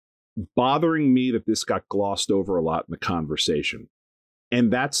bothering me that this got glossed over a lot in the conversation.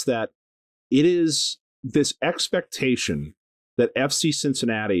 And that's that it is this expectation that FC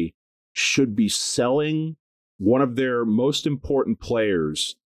Cincinnati should be selling one of their most important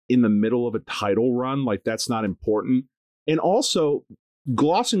players in the middle of a title run. Like, that's not important. And also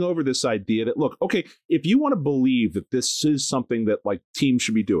glossing over this idea that, look, okay, if you want to believe that this is something that teams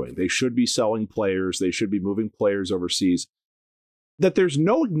should be doing, they should be selling players, they should be moving players overseas, that there's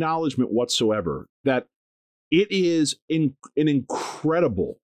no acknowledgement whatsoever that it is an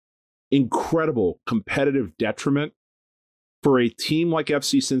incredible competitive detriment for a team like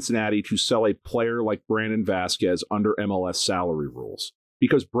FC Cincinnati to sell a player like Brandon Vazquez under MLS salary rules.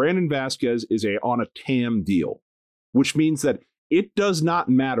 Because Brandon Vazquez is on a TAM deal, which means that it does not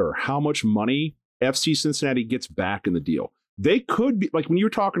matter how much money FC Cincinnati gets back in the deal. They could be, when you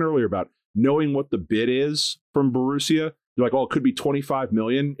were talking earlier about knowing what the bid is from Borussia, you're like, oh, it could be 25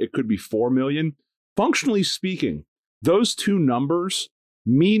 million. It could be 4 million. Functionally speaking, those two numbers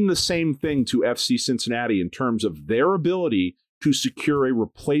mean the same thing to FC Cincinnati in terms of their ability to secure a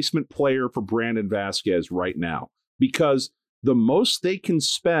replacement player for Brandon Vazquez right now. Because the most they can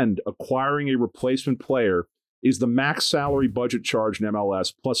spend acquiring a replacement player is the max salary budget charge in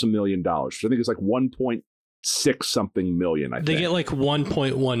MLS plus $1 million. I think it's 1.6 something million. They get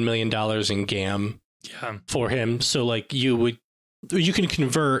 $1.1 million in GAM. Yeah. For him. So you can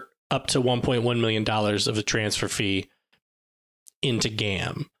convert up to $1.1 million of the transfer fee into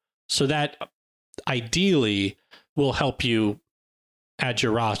GAM. So that ideally will help you add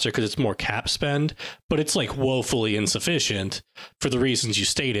your roster because it's more cap spend, but it's woefully insufficient for the reasons you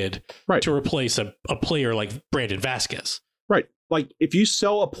stated, right, to replace a player like Brandon Vazquez. Right. If you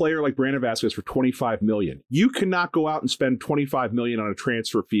sell a player like Brandon Vazquez for $25 million, you cannot go out and spend $25 million on a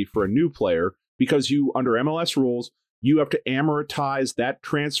transfer fee for a new player, because you, under MLS rules, you have to amortize that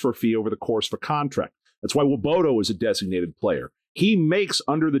transfer fee over the course of a contract. That's why Woboto is a designated player. He makes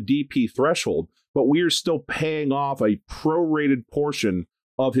under the DP threshold, but we are still paying off a prorated portion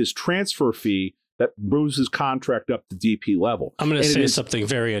of his transfer fee that moves his contract up to DP level. I'm going to say something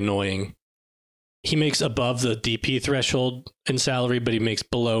very annoying. He makes above the DP threshold in salary, but he makes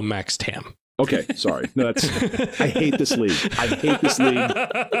below max TAM. Okay, sorry. No, I hate this league. I hate this league.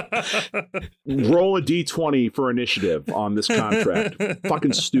 Roll a D20 for initiative on this contract.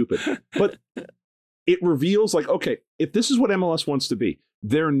 Fucking stupid. But it reveals okay, if this is what MLS wants to be,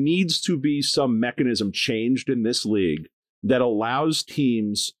 there needs to be some mechanism changed in this league that allows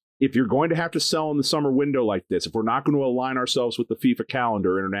teams, if you're going to have to sell in the summer window like this, if we're not going to align ourselves with the FIFA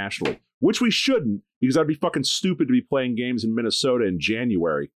calendar internationally, which we shouldn't, because that'd be fucking stupid to be playing games in Minnesota in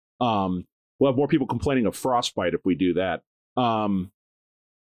January. We'll have more people complaining of frostbite if we do that.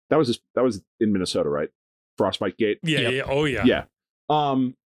 That was in Minnesota, right? Frostbite Gate. Yeah. Yep. Yeah. Oh yeah. Yeah.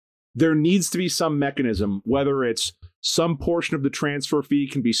 There needs to be some mechanism, whether it's some portion of the transfer fee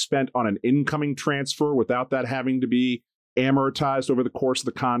can be spent on an incoming transfer without that having to be amortized over the course of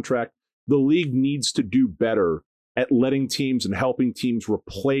the contract. The league needs to do better at letting teams and helping teams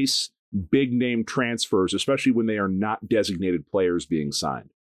replace big name transfers, especially when they are not designated players being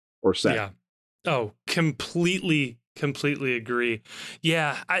signed or sent. Yeah. Oh, completely agree.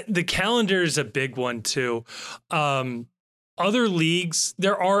 Yeah, the calendar is a big one too. Other leagues,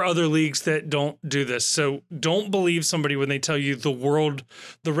 there are other leagues that don't do this. So don't believe somebody when they tell you the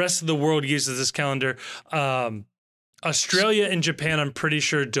rest of the world uses this calendar. Australia and Japan, I'm pretty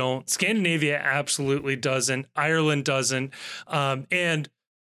sure don't. Scandinavia absolutely doesn't. Ireland doesn't. And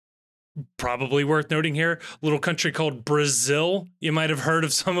probably worth noting here, a little country called Brazil. You might have heard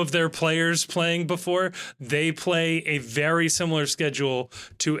of some of their players playing before. They play a very similar schedule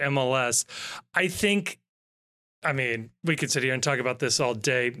to MLS. I mean, we could sit here and talk about this all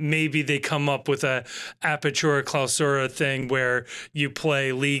day. Maybe they come up with a Apertura Clausura thing where you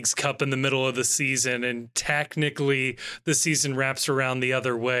play Leagues Cup in the middle of the season and technically the season wraps around the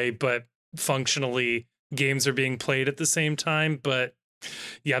other way, but functionally games are being played at the same time. But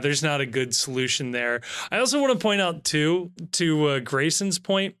yeah, there's not a good solution there. I also want to point out too, to Grayson's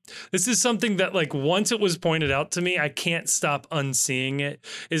point, this is something that like once it was pointed out to me, I can't stop unseeing it,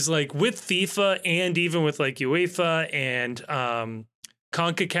 is like with FIFA and even with like UEFA and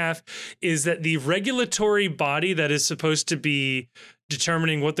CONCACAF, is that the regulatory body that is supposed to be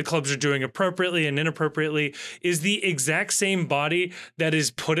determining what the clubs are doing appropriately and inappropriately is the exact same body that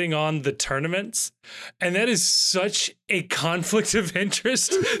is putting on the tournaments. And that is such a conflict of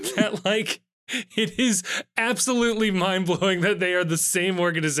interest that like it is absolutely mind-blowing that they are the same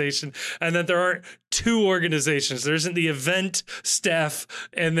organization and that there aren't two organizations. There isn't the event staff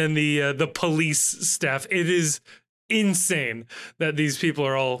and then the police staff. It is insane that these people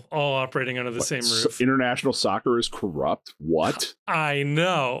are all operating under the same roof. So international soccer is corrupt? What? I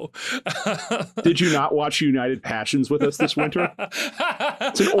know. Did you not watch United Passions with us this winter?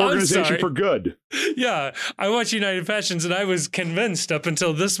 It's an organization for good. Yeah, I watched United Passions and I was convinced up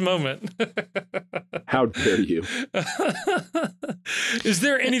until this moment. How dare you? Is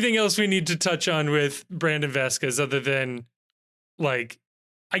there anything else we need to touch on with Brandon Vazquez other than like,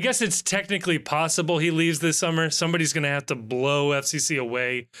 I guess it's technically possible he leaves this summer. Somebody's going to have to blow FCC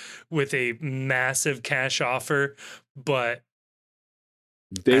away with a massive cash offer, but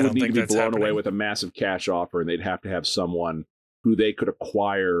they would need to be blown away with a massive cash offer, and they'd have to have someone who they could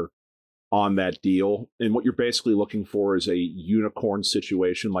acquire on that deal. And what you're basically looking for is a unicorn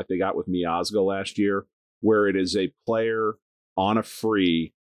situation like they got with Miazga last year, where it is a player on a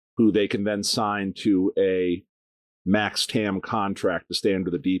free who they can then sign to a max TAM contract to stay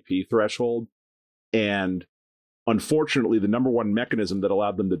under the DP threshold. And unfortunately, the number one mechanism that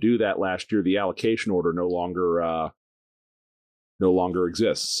allowed them to do that last year, the allocation order, no longer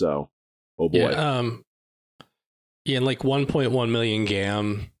exists. So, oh boy. Yeah, and like 1.1 million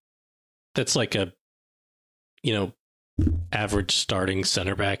GAM, that's like a, average starting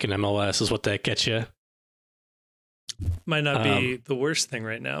center back in MLS is what that gets you. Might not be the worst thing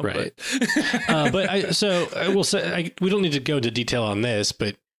right now, right? But I will say we don't need to go into detail on this,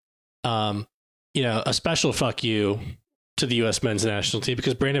 but a special fuck you to the U.S. men's national team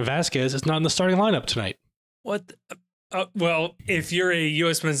because Brandon Vazquez is not in the starting lineup tonight. What? Well, if you're a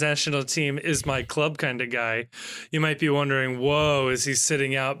U.S. men's national team is my club kind of guy, you might be wondering, whoa, is he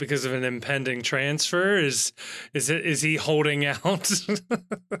sitting out because of an impending transfer? Is he holding out?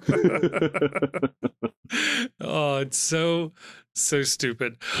 Oh, it's so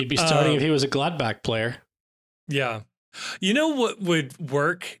stupid. He'd be starting if he was a Gladbach player. Yeah. You know what would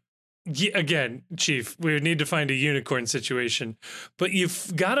work? Again, Chief, we would need to find a unicorn situation, but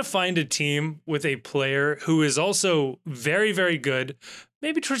you've got to find a team with a player who is also very, very good,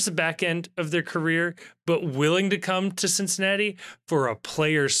 maybe towards the back end of their career, but willing to come to Cincinnati for a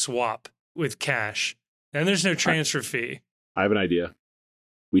player swap with cash. And there's no transfer fee. I have an idea.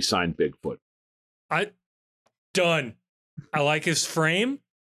 We signed Bigfoot. Done. I like his frame.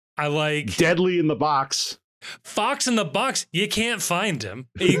 I like deadly in the box. Fox in the box, you can't find him.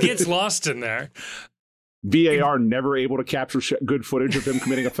 He gets lost in there. VAR never able to capture good footage of him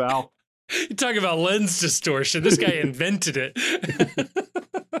committing a foul. You talk about lens distortion. This guy invented it.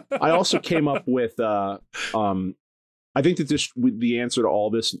 I also came up with, I think that the answer to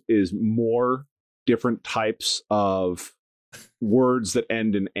all this is more different types of words that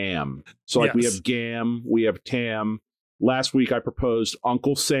end in am. So like we have GAM, we have TAM. Last week I proposed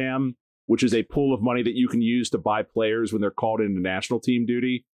Uncle Sam, which is a pool of money that you can use to buy players when they're called into national team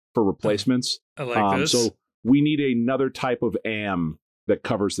duty for replacements. I like this. So we need another type of AM that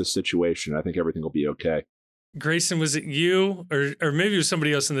covers this situation. I think everything will be okay. Grayson, was it you or maybe it was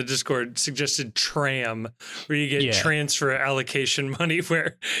somebody else in the Discord suggested tram, where you get transfer allocation money,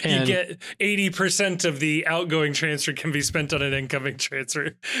 where you get 80% of the outgoing transfer can be spent on an incoming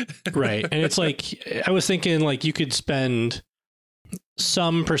transfer. Right. And it's like, I was thinking like you could spend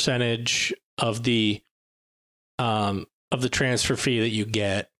some percentage of the transfer fee that you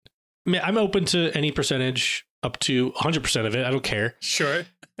get. I mean, I'm open to any percentage up to 100% of it. I don't care. Sure.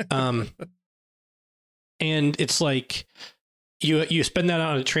 And it's like you spend that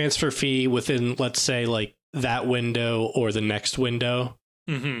on a transfer fee within, let's say, like that window or the next window,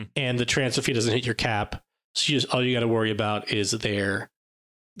 and the transfer fee doesn't hit your cap. So all you got to worry about is their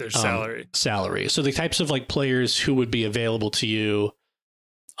salary. So the types of like players who would be available to you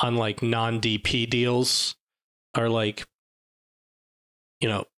on like non-DP deals are like,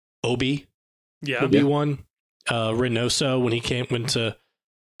 Obi would be one. Reynoso, when he went to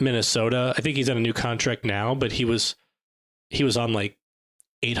Minnesota, I think he's on a new contract now, but he was on like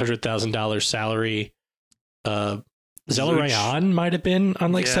 $800,000 salary. Zelarayan might have been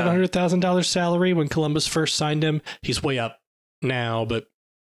on like $700,000 salary when Columbus first signed him. He's way up now, but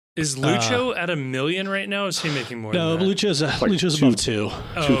is Lucho at $1 million right now? Or is he making more? No, than that? Lucho's above 2.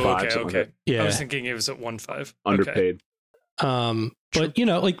 Oh, okay. Yeah, I was thinking it was at 1.5. Underpaid. Okay. But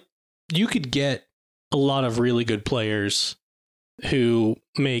like you could get a lot of really good players who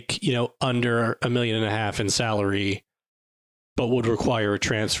make, under $1.5 million in salary, but would require a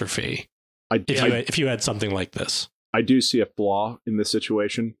transfer fee. If you had something like this. I do see a flaw in this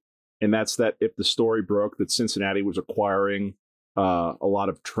situation, and that's that if the story broke that Cincinnati was acquiring a lot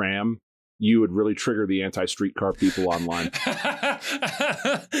of tram, you would really trigger the anti-streetcar people online.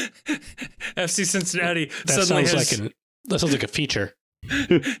 FC Cincinnati that sounds like a feature.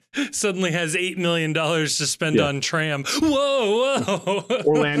 Suddenly has $8 million to spend on tram. Whoa!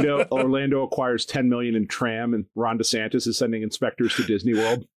 Orlando acquires $10 million in tram, and Ron DeSantis is sending inspectors to Disney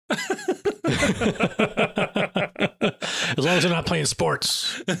World. As long as they're not playing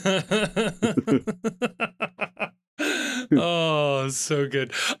sports. Oh, so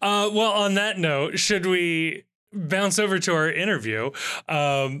good. Well, on that note, should we bounce over to our interview?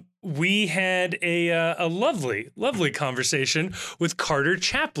 We had a lovely conversation with Carter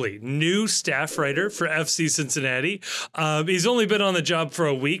Chapley, new staff writer for FC Cincinnati. He's only been on the job for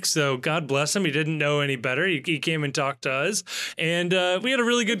a week, so God bless him. He didn't know any better. He came and talked to us, and we had a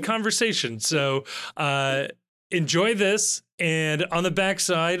really good conversation. So enjoy this. And on the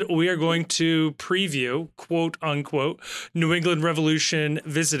backside, we are going to preview, quote unquote, New England Revolution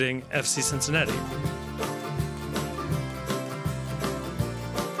visiting FC Cincinnati.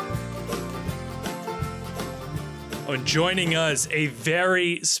 And joining us, a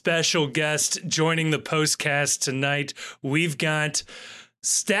very special guest joining the postcast tonight. We've got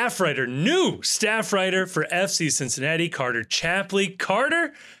new staff writer for FC Cincinnati, Carter Chapley.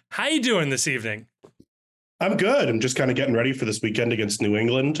 Carter, how you doing this evening? I'm good. I'm just kind of getting ready for this weekend against New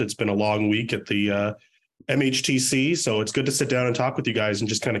England. It's been a long week at the MHTC, so it's good to sit down and talk with you guys and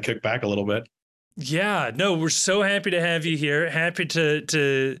just kind of kick back a little bit. Yeah, no, we're so happy to have you here. Happy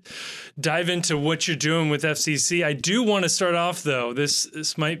to dive into what you're doing with FCC. I do want to start off, though.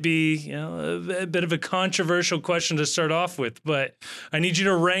 This might be a bit of a controversial question to start off with, but I need you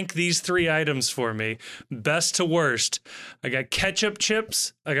to rank these 3 items for me, best to worst. I got ketchup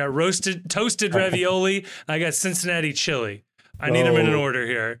chips, I got toasted ravioli, I got Cincinnati chili. I need them in an order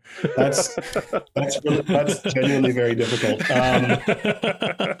here. That's genuinely very difficult.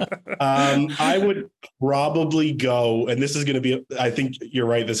 I would probably go, and this is going to be, I think you're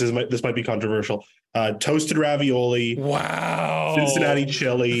right. This might be controversial. Toasted ravioli. Wow. Cincinnati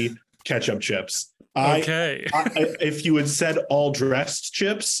chili, ketchup chips. Okay. If you had said all dressed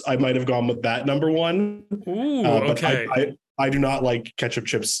chips, I might have gone with that number 1. Ooh, okay. I do not like ketchup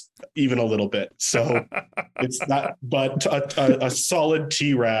chips even a little bit, so it's not. But a solid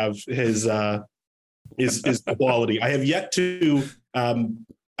T-Rav is quality. I have yet to.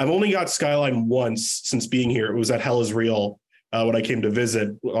 I've only got Skyline once since being here. It was at Hell Is Real when I came to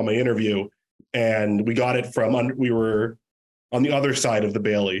visit on my interview, and we got it from. We were on the other side of the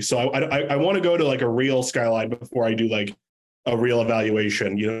Bailey, so I want to go to like a real Skyline before I do like a real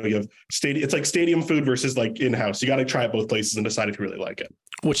evaluation. You have it's like stadium food versus like in-house. You got to try it both places and decide if you really like it.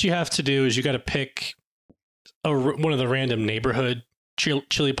 What you have to do is you got to pick one of the random neighborhood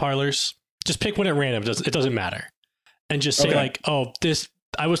chili parlors. Just pick one at random. It doesn't matter. And just say like, oh,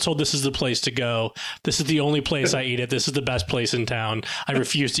 I was told this is the place to go. This is the only place I eat it. This is the best place in town. I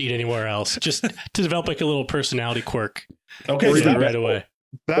refuse to eat anywhere else. Just to develop like a little personality quirk. Okay. Right away.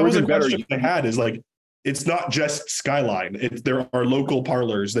 That was a question I had is like, it's not just Skyline. There are local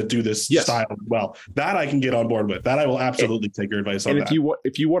parlors that do this style as well. That I can get on board with. That I will absolutely take your advice on. And if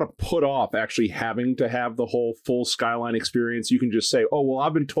you want to put off actually having to have the whole full Skyline experience, you can just say, "Oh, well,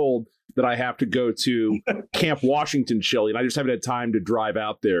 I've been told that I have to go to Camp Washington Chili, and I just haven't had time to drive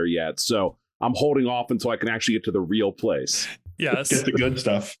out there yet. So I'm holding off until I can actually get to the real place." Yes. Get the good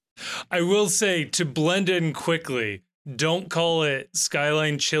stuff. I will say, to blend in quickly, don't call it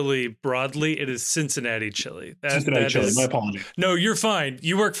Skyline Chili broadly. It is Cincinnati Chili. Cincinnati Chili. My apologies. No, you're fine.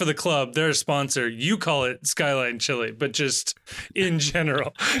 You work for the club. They're a sponsor. You call it Skyline Chili, but just in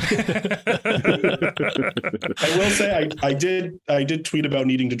general. I will say I did tweet about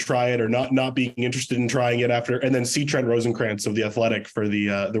needing to try it or not being interested in trying it after, and then C. Trent Rosenkrantz of The Athletic for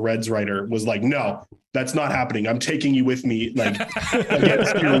the Reds writer was like, "No, that's not happening. I'm taking you with me, like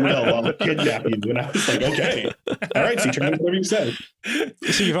against your will. I'll kidnap you." And I was like, "Okay, all right, C. Trent, whatever you said."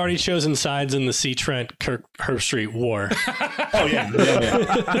 So you've already chosen sides in the C. Trent Herb Street war. Oh yeah.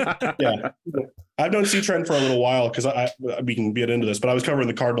 I've known C. Trent for a little while because we can get into this, but I was covering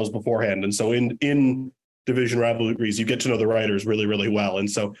the Cardinals beforehand, and so in division rivalries, you get to know the writers really, really well, and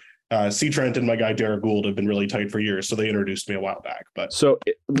so. C. Trent and my guy Derek Gould have been really tight for years, so they introduced me a while back. But so,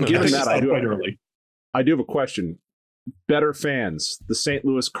 given that, I do have a question. Better fans, the St.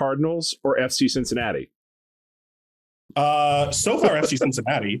 Louis Cardinals or FC Cincinnati? So far, FC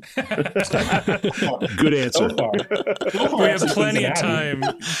Cincinnati. Good answer. So far we have plenty of time.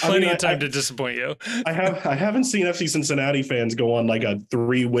 Plenty of time to disappoint you. I haven't seen FC Cincinnati fans go on like a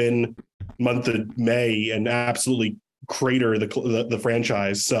 3-win month of May and absolutely crater the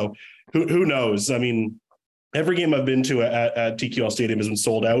franchise. So who knows? I mean, every game I've been to at TQL Stadium has been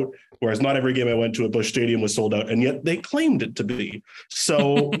sold out, whereas not every game I went to at Busch Stadium was sold out, and yet they claimed it to be.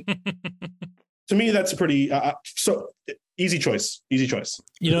 So to me, that's a pretty easy choice. Easy choice.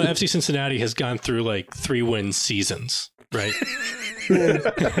 You know, FC Cincinnati has gone through like 3-win seasons, right?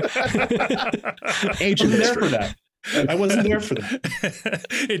 Ancient there for that. I wasn't there for that.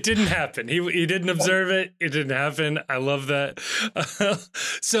 It didn't happen. He didn't observe it. It didn't happen. I love that.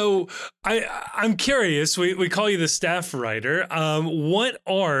 So I'm curious. We call you the staff writer. What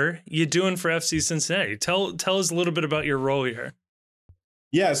are you doing for FC Cincinnati? Tell us a little bit about your role here.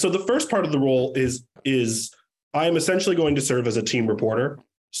 Yeah. So the first part of the role is I am essentially going to serve as a team reporter,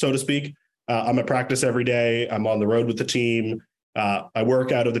 so to speak. I'm at practice every day. I'm on the road with the team. I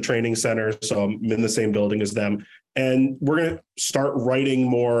work out of the training center, so I'm in the same building as them. And we're going to start writing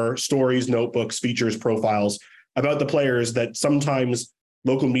more stories, notebooks, features, profiles about the players that sometimes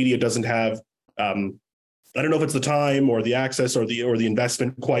local media doesn't have. I don't know if it's the time or the access or the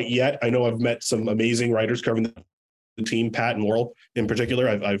investment quite yet. I know I've met some amazing writers covering the team, Pat and Laurel in particular.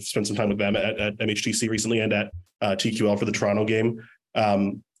 I've spent some time with them at MHTC recently and at TQL for the Toronto game.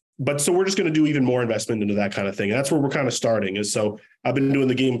 But so we're just going to do even more investment into that kind of thing. And that's where we're kind of starting is. So I've been doing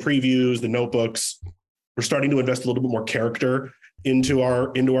the game previews, the notebooks. We're starting to invest a little bit more character into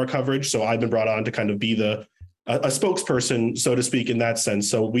our coverage. So I've been brought on to kind of be a spokesperson, so to speak, in that sense.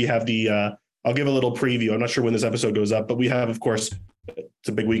 So we have I'll give a little preview. I'm not sure when this episode goes up, but we have, of course, it's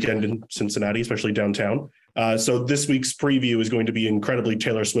a big weekend in Cincinnati, especially downtown. So this week's preview is going to be incredibly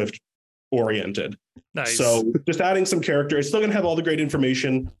Taylor Swift oriented. Nice. So just adding some character. It's still going to have all the great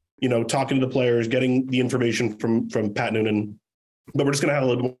information, talking to the players, getting the information from Pat Noonan, but we're just going to have a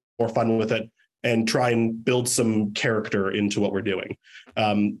little bit more fun with it and try and build some character into what we're doing.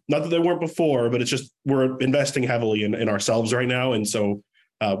 Not that they weren't before, but it's just we're investing heavily in ourselves right now. And so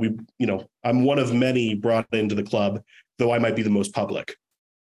I'm one of many brought into the club, though I might be the most public.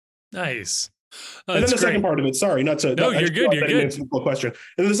 Nice. And then the second part of it, sorry, not to. No, you're good. You're good. Simple question.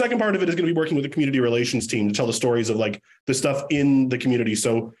 And then the second part of it is going to be working with the community relations team to tell the stories of like the stuff in the community.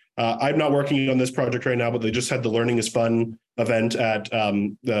 So I'm not working on this project right now, but they just had the Learning is Fun event at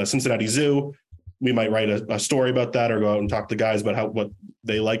the Cincinnati Zoo. We might write a story about that or go out and talk to the guys about what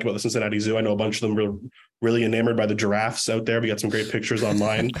they like about the Cincinnati Zoo. I know a bunch of them are really enamored by the giraffes out there. We got some great pictures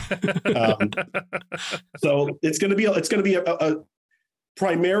online. So it's going to be a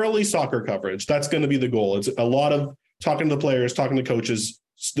primarily soccer coverage. That's going to be the goal. It's a lot of talking to the players, talking to coaches,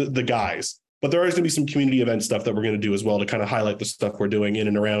 the guys. But there is going to be some community event stuff that we're going to do as well to kind of highlight the stuff we're doing in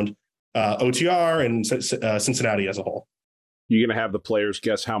and around OTR and Cincinnati as a whole. You're going to have the players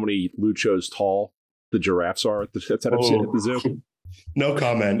guess how many Luchos tall the giraffes are at the zoo? No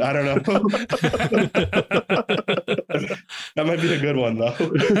comment. I don't know. That might be a good one, though.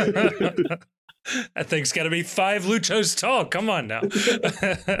 That thing's got to be 5 luchos tall. Come on now.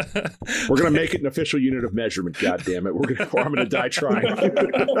 We're gonna make it an official unit of measurement. God damn it, I'm gonna die trying.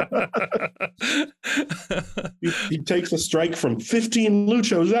 He takes a strike from 15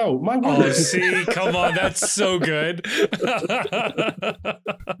 luchos out. My Oh, word. see, come on, that's so good.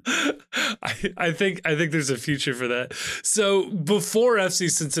 I think there's a future for that. So before FC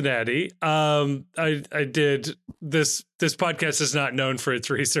Cincinnati, I did this. This podcast is not known for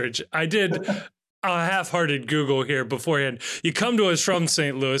its research. I did a half-hearted Google here beforehand. You come to us from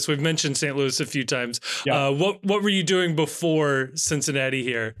St. Louis. We've mentioned St. Louis a few times. Yeah. What were you doing before Cincinnati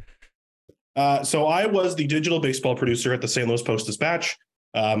here? So I was the digital baseball producer at the St. Louis Post-Dispatch.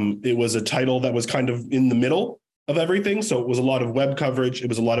 It was a title that was kind of in the middle of everything. So it was a lot of web coverage. It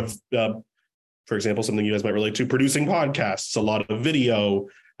was a lot of, for example, something you guys might relate to, producing podcasts, a lot of video,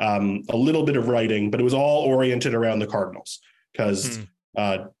 a little bit of writing, but it was all oriented around the Cardinals because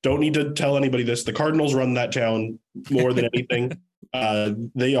don't need to tell anybody this. The Cardinals run that town more than anything.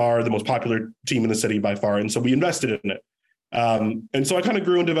 They are the most popular team in the city by far. And so we invested in it. And so I kind of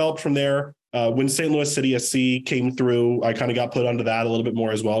grew and developed from there. When St. Louis City SC came through, I kind of got put onto that a little bit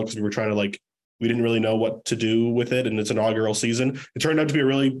more as well because we were trying to we didn't really know what to do with it. And its inaugural season, it turned out to be a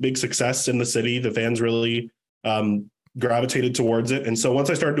really big success in the city. The fans really gravitated towards it. And so once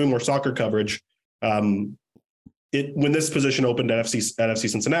I started doing more soccer coverage, when this position opened at FC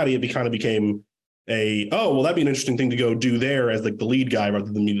Cincinnati, it kind of became that'd be an interesting thing to go do there as the lead guy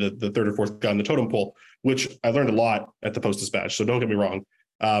rather than me, the third or fourth guy in the totem pole, which I learned a lot at the Post-Dispatch. So don't get me wrong.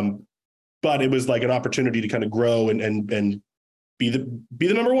 But it was like an opportunity to kind of grow and be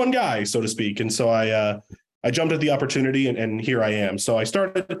the number one guy, so to speak. And so I jumped at the opportunity and here I am. So I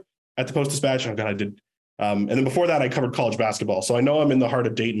started at the Post-Dispatch. Oh God, I did. And then before that, I covered college basketball. So I know I'm in the heart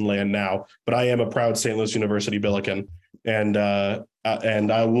of Dayton land now, but I am a proud St. Louis University Billiken. And I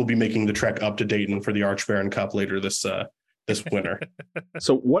will be making the trek up to Dayton for the Arch Baron Cup later this winter.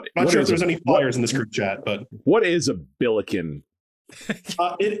 So what? I'm not sure if there's any flyers in this group chat, but what is a Billiken?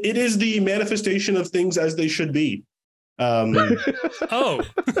 It is the manifestation of things as they should be. Oh,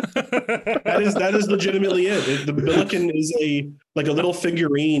 that is legitimately it. The Billiken is a little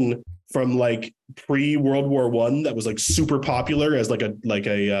figurine from pre-World War I that was super popular as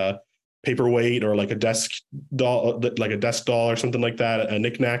a paperweight or a desk doll, or something like that, a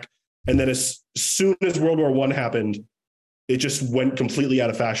knickknack. And then as soon as World War I happened, it just went completely out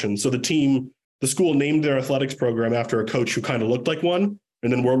of fashion. So the school named their athletics program after a coach who kind of looked like one.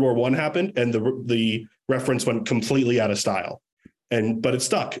 And then World War I happened and the reference went completely out of style. But it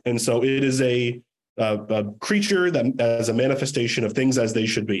stuck. And so it is a creature that as a manifestation of things as they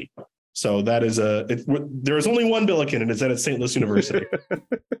should be. So that is there is only one Billiken and it's at St. Louis University.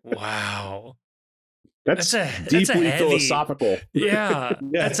 Wow. That's heavy, philosophical. Yeah,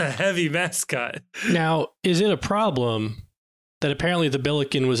 that's a heavy mascot. Now, is it a problem that apparently the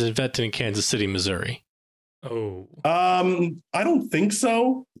Billiken was invented in Kansas City, Missouri? Oh. I don't think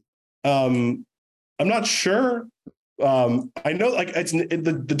so. I'm not sure. I know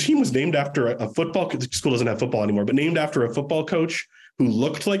the team was named after a football. The school doesn't have football anymore, but named after a football coach who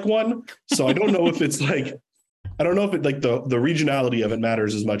looked like one. So I don't know if it's I don't know if it the regionality of it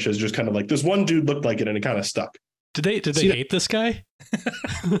matters as much as just kind of this one dude looked like it and it kind of stuck. Did they hate this guy?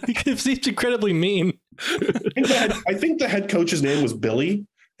 It seems incredibly mean. I think the head coach's name was Billy.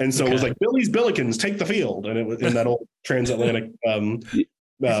 And so it was Billy's Billikens take the field. And it was in that old transatlantic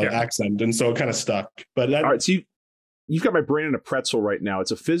accent. And so it kind of stuck. But all right, so you've got my brain in a pretzel right now.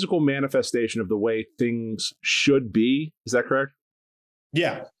 It's a physical manifestation of the way things should be. Is that correct?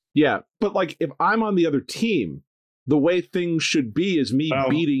 Yeah. Yeah. But if I'm on the other team, the way things should be is me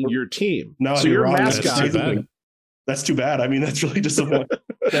beating your team. No, so you're your wrong. mascot. That's too bad. I mean, that's really disappointing.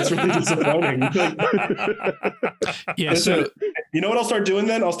 That's really disappointing. Yeah. So you know what I'll start doing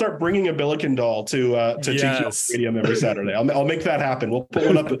then? I'll start bringing a Billiken doll to TQ Stadium every Saturday. I'll make that happen. We'll put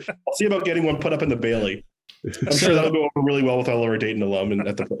one up. I'll see about getting one put up in the Bailey. I'm sure that'll go over really well with all of our Dayton alum and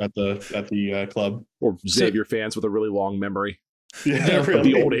at the club. Or Xavier fans with a really long memory. Yeah,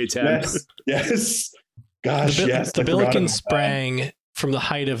 really. The old A10. Yes. Gosh, yes. The Billiken sprang from the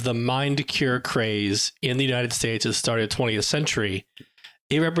height of the mind cure craze in the United States at the start of the 20th century.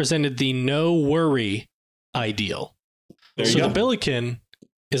 It represented the no worry ideal. So the Billiken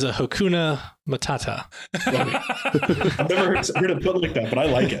is a Hakuna Matata. I've never heard it put like that, but I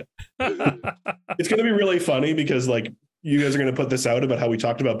like it. It's going to be really funny because you guys are going to put this out about how we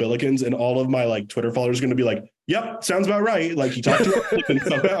talked about Billikens and all of my Twitter followers are going to be Yep, sounds about right. Like he talked to us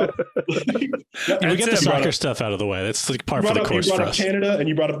somehow. Yeah, we get the soccer stuff out of the way. That's like par for the course for us. You brought for up us. Canada and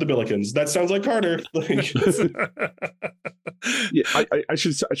you brought up the Billikens. That sounds like Carter. Yeah, I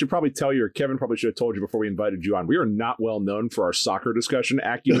should probably tell you, or Kevin probably should have told you before we invited you on. We are not well known for our soccer discussion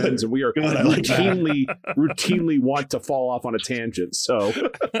acumens, and we are routinely want to fall off on a tangent. So,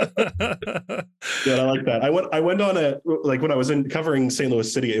 yeah, I like that. I went on when I was covering St.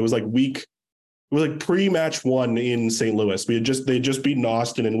 Louis City. It was like pre-match one in St. Louis. They had just beaten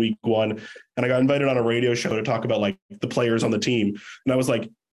Austin in week one, and I got invited on a radio show to talk about like the players on the team. And I was like,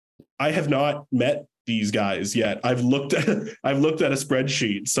 I have not met these guys yet. I've looked at a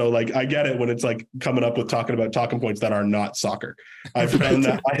spreadsheet. So like I get it when it's like coming up with talking about talking points that are not soccer. I've done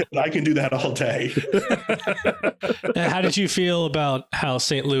that. I can do that all day. How did you feel about how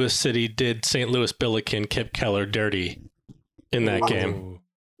St. Louis City did St. Louis Billiken Kip Keller dirty in that game?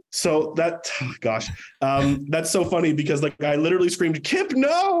 So that's so funny because like I literally screamed, "Kip,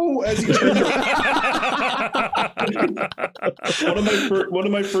 no!" as he turned around. One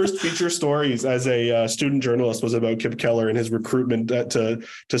of my first feature stories as a student journalist was about Kip Keller and his recruitment to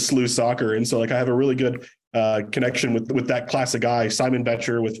SLU soccer, and so like I have a really good connection with that class of guy, Simon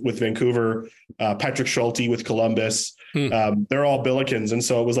Betcher with Vancouver, Patrick Schulte with Columbus. They're all Billikens, and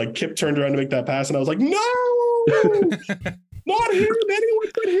so it was like Kip turned around to make that pass, and I was like, "No!" Not him.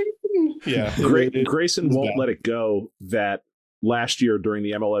 Anyone but him. Yeah. Grayson won't let it go that last year during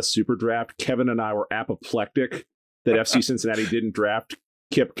the MLS Super Draft, Kevin and I were apoplectic that FC Cincinnati didn't draft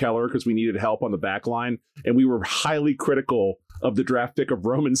Kip Keller because we needed help on the back line. And we were highly critical of the draft pick of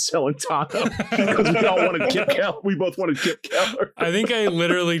Roman Celentano because we all wanted Kip Keller. We both wanted Kip Keller. I think I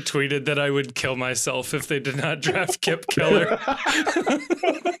literally tweeted that I would kill myself if they did not draft Kip Keller.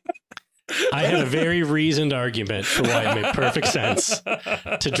 I had a very reasoned argument for why it made perfect sense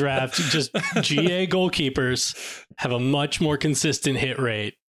to draft just GA goalkeepers have a much more consistent hit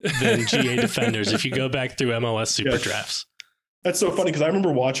rate than GA defenders if you go back through MLS Super Drafts. That's so funny because I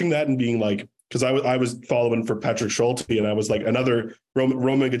remember watching that and being like, because I was following for Patrick Schulte and I was like, another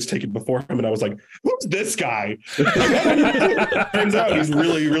Roman gets taken before him, and I was like, who's this guy? Turns out he's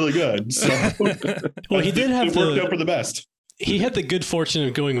really, really good. So, well, he did have it worked out for the best. He had the good fortune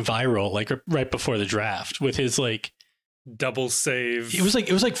of going viral like right before the draft with his like double save. It was like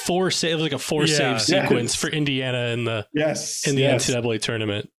four save. It was like a four save sequence for Indiana in the NCAA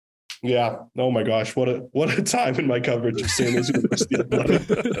tournament. Yeah. Oh my gosh, what a time in my coverage of St. Louis University.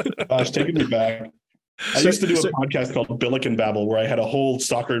 Gosh, taking me back. I used to do a podcast called Billiken Babble where I had a whole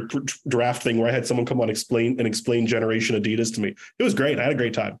soccer draft thing where I had someone come on explain Generation Adidas to me. It was great. I had a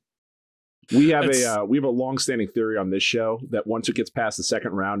great time. We have a long-standing theory on this show that once it gets past the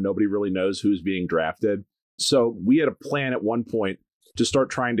second round, nobody really knows who's being drafted. So we had a plan at one point to start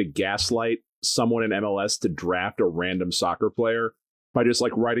trying to gaslight someone in MLS to draft a random soccer player by just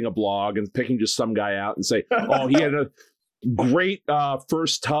like writing a blog and picking just some guy out and say, "Oh, he had a great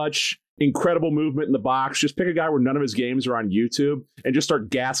first touch, incredible movement in the box." Just pick a guy where none of his games are on YouTube and just start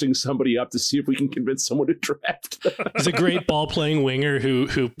gassing somebody up to see if we can convince someone to draft. He's a great ball playing winger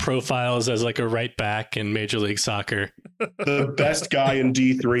who profiles as like a right back in Major League Soccer. The best guy in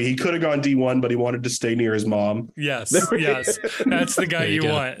D3. He could have gone D1, but he wanted to stay near his mom. Yes. That's the guy you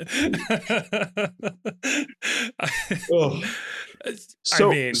want.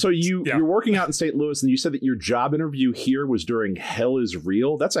 So you're working out in St. Louis, and you said that your job interview here was during Hell is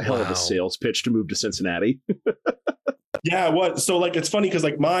Real. That's a hell of a sales pitch to move to Cincinnati. Yeah, what? So like it's funny because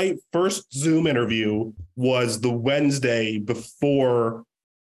like my first Zoom interview was the Wednesday before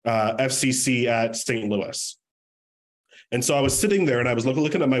FCC at St. Louis, and so I was sitting there and I was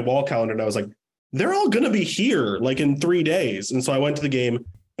looking at my wall calendar and I was like, they're all going to be here like in 3 days. And so I went to the game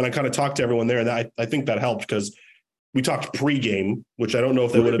and I kind of talked to everyone there, and I think that helped because we talked pre-game, which I don't know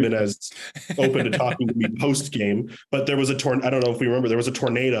if they would have been as open to talking to me post-game. But there was I don't know if we remember, there was a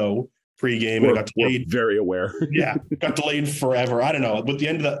tornado pre-game and it got delayed. We're very aware. Yeah, got delayed forever. I don't know. With the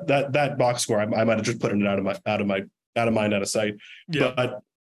end of that box score, I might have just put it out of mind, out of sight. Yeah. But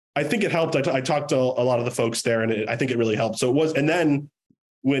I think it helped. I talked to a lot of the folks there, and I think it really helped. So it was, and then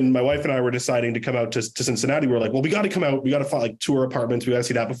when my wife and I were deciding to come out to Cincinnati, we were like, well, we got to come out. We got to find like tour apartments. We got to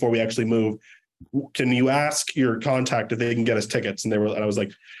see that before we actually move. Can you ask your contact if they can get us tickets? And I was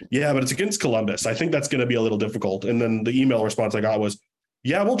like, yeah, but it's against Columbus. I think that's going to be a little difficult. And then the email response I got was,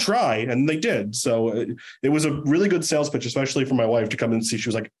 yeah, we'll try. And they did. So it was a really good sales pitch, especially for my wife to come and see. She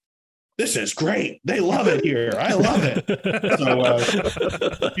was like, this is great. They love it here. I love it.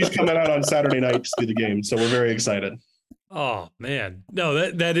 So he's coming out on Saturday night to see the game. So we're very excited. Oh man,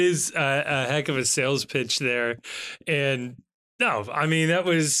 no, that is a heck of a sales pitch there. And No, I mean that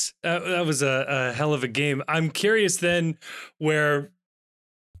was a hell of a game. I'm curious then where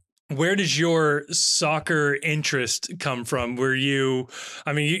does your soccer interest come from? Were you,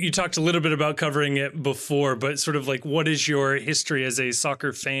 I mean, you talked a little bit about covering it before, but sort of like, what is your history as a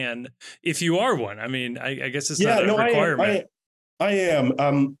soccer fan, if you are one? I mean, I guess it's not a requirement. I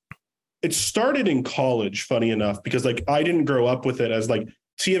am. It started in college, funny enough, because like I didn't grow up with it as like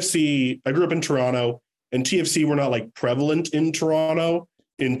TFC. I grew up in Toronto, and TFC were not like prevalent in Toronto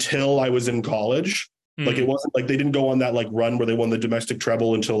until I was in college. Like it wasn't like they didn't go on that like run where they won the domestic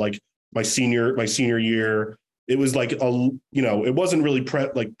treble until like my senior year. It was like it wasn't really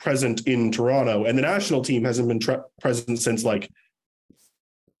present in Toronto, and the national team hasn't been present since like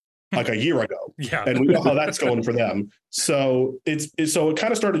a year ago. Yeah, and we know how that's going for them. So it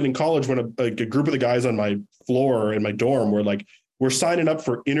kind of started in college when a group of the guys on my floor in my dorm were like, "We're signing up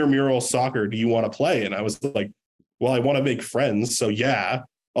for intramural soccer. Do you want to play?" And I was like, "Well, I want to make friends, so yeah,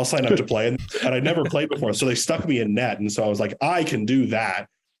 I'll sign up to play." And I'd never played before. So they stuck me in net. And so I was like, I can do that.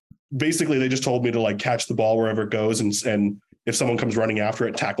 Basically, they just told me to like catch the ball wherever it goes. And if someone comes running after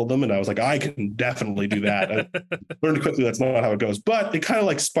it, tackle them. And I was like, I can definitely do that. I learned quickly that's not how it goes. But it kind of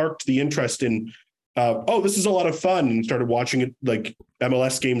like sparked the interest in, this is a lot of fun. And started watching it like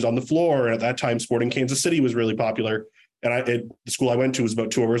MLS games on the floor. And at that time, Sporting Kansas City was really popular. And the school I went to was about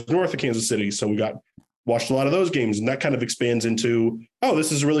 2 hours north of Kansas City. So we watched a lot of those games, and that kind of expands into,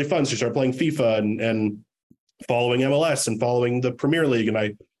 this is really fun. So you start playing FIFA and following MLS and following the Premier League. And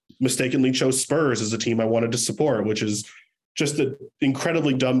I mistakenly chose Spurs as a team I wanted to support, which is just an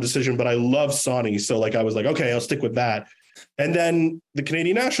incredibly dumb decision, but I love Sonny. So like, I was like, okay, I'll stick with that. And then the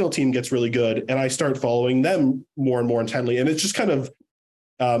Canadian national team gets really good, and I start following them more and more intently. And it's just kind of,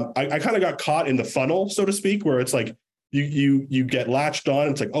 I kind of got caught in the funnel, so to speak, where it's like, you get latched on.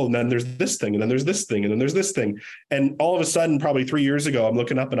 It's like, and then there's this thing, and then there's this thing, and then there's this thing. And all of a sudden, probably 3 years ago, I'm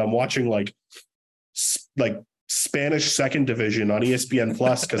looking up and I'm watching like Spanish second division on ESPN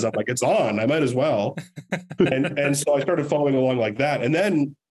Plus, because I'm like, it's on, I might as well. And so I started following along like that. And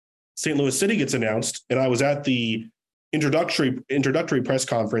then St. Louis City gets announced, and I was at the introductory press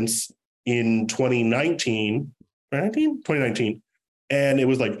conference in 2019. And it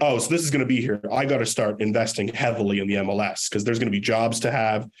was like, so this is going to be here. I got to start investing heavily in the MLS because there's going to be jobs to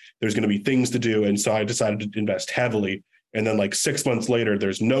have. There's going to be things to do. And so I decided to invest heavily. And then like 6 months later,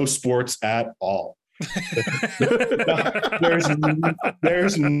 there's no sports at all. there's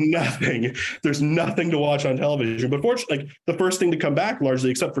nothing to watch on television. But fortunately, like, the first thing to come back, largely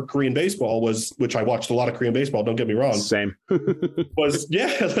except for Korean baseball, which I watched a lot of Korean baseball, don't get me wrong. Same. was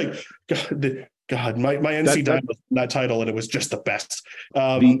like God, my NC died with that title, and it was just the best.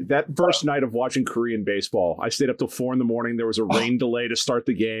 That first night of watching Korean baseball, I stayed up till 4 a.m. There was a rain delay to start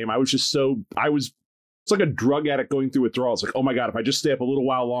the game. It's like a drug addict going through withdrawal. It's like, oh my God, if I just stay up a little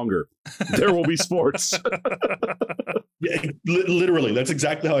while longer, there will be sports. Yeah, literally, that's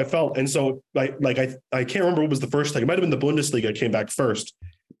exactly how I felt. And so I can't remember what was the first thing. It might've been the Bundesliga came back first.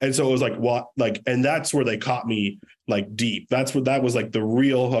 And so it was like, what, like, and that's where they caught me like deep. That was like the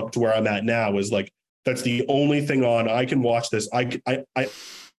real hook to where I'm at now, is like, that's the only thing on. I can watch this. I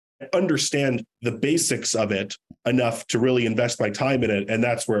understand the basics of it enough to really invest my time in it. And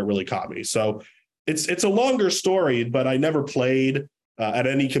that's where it really caught me. So it's a longer story, but I never played at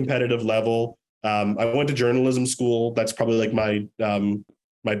any competitive level. I went to journalism school. That's probably like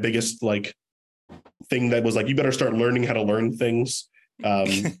my biggest like thing that was like, you better start learning how to learn things.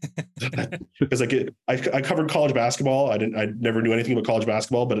 Because like I covered college basketball. I never knew anything about college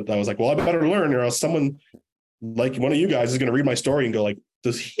basketball, but I was like, well, I better learn, or else someone like one of you guys is going to read my story and go like,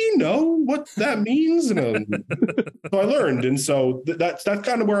 does he know what that means? And so I learned. And so that's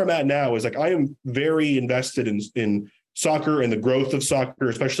kind of where I'm at now, is like, I am very invested in soccer and the growth of soccer,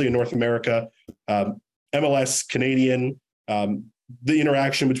 especially in North America, MLS, Canadian, the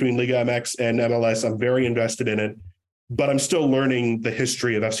interaction between Liga MX and MLS. I'm very invested in it, but I'm still learning the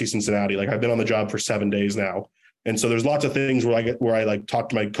history of FC Cincinnati. Like, I've been on the job for 7 days now. And so there's lots of things where I like talk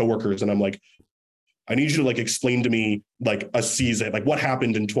to my coworkers and I'm like, I need you to like explain to me like a season, like what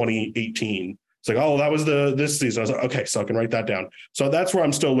happened in 2018. It's like, oh, that was this season. I was like, okay, so I can write that down. So that's where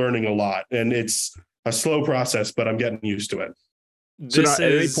I'm still learning a lot, and it's a slow process, but I'm getting used to it. So now, at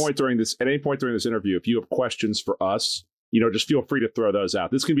any point during this interview, if you have questions for us, just feel free to throw those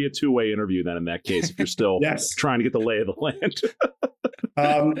out. This can be a two-way interview then in that case, if you're still yes. trying to get the lay of the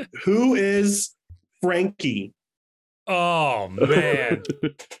land. Who is Frankie? Oh, man.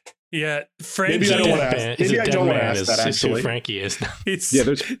 Yeah, Frankie. Maybe I don't want to ask. Maybe I don't want to ask that. Is who Actually, Frankie is. Yeah,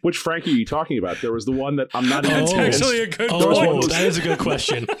 which Frankie are you talking about? There was the one that I'm not even That's convinced. actually a good Oh, point. that is a good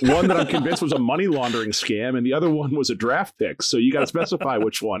question. One that I'm convinced was a money laundering scam, and the other one was a draft pick. So you got to specify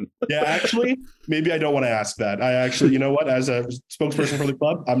which one. yeah, actually, maybe I don't want to ask that. I actually, you know what? As a spokesperson for the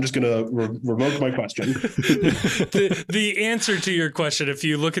club, I'm just going to revoke my question. The answer to your question, if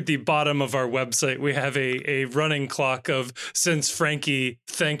you look at the bottom of our website, we have a running clock of since Frankie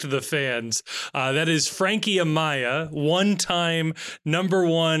thanked the fans. That is Frankie Amaya, one-time number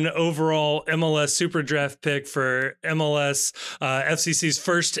one overall MLS Super Draft pick for MLS, FCC's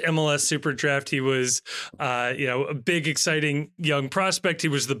first MLS Super Draft. He was, a big, exciting young prospect. He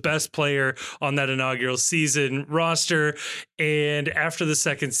was the best player on that inaugural season roster. And after the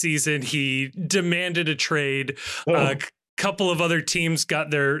second season, he demanded a trade. Couple of other teams got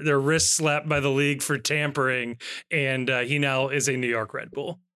their wrists slapped by the league for tampering, and he now is a New York Red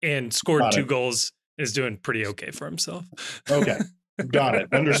Bull and scored 2 goals, is doing pretty okay for himself. Okay, got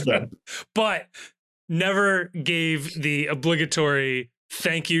it. Understood. But never gave the obligatory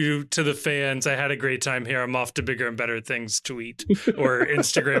thank you to the fans. I had a great time here. I'm off to bigger and better things tweet or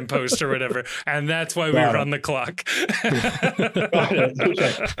Instagram post or whatever. And that's why we run the clock. Got it.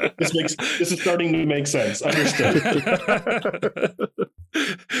 Okay. This is starting to make sense. Understood.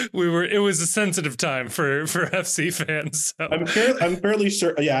 It was a sensitive time for FC fans. So. I'm fairly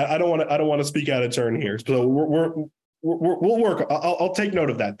sure. Yeah, I don't want to speak out of turn here. So we'll work. I'll take note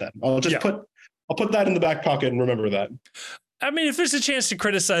of that then. I'll put that in the back pocket and remember that. I mean, if there's a chance to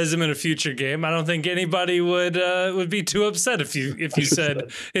criticize him in a future game, I don't think anybody would be too upset if you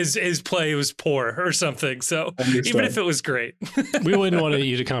said his play was poor or something. So even if it was great, we wouldn't want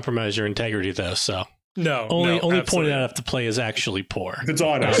you to compromise your integrity, though. So only point it out if the play is actually poor. It's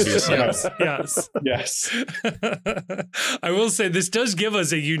honest. Yes. I will say this does give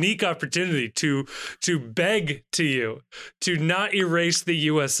us a unique opportunity to beg to you to not erase the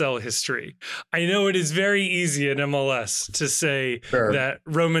USL history. I know it is very easy in MLS to say that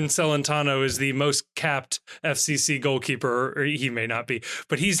Roman Celentano is the most capped FCC goalkeeper, or he may not be,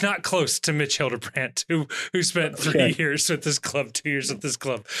 but he's not close to Mitch Hildebrandt, who spent 3 years with this club, 2 years with this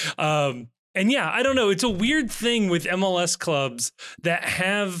club. And yeah, I don't know. It's a weird thing with MLS clubs that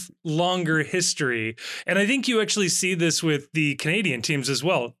have longer history. And I think you actually see this with the Canadian teams as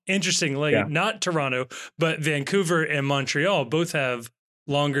well. Interestingly, not Toronto, but Vancouver and Montreal both have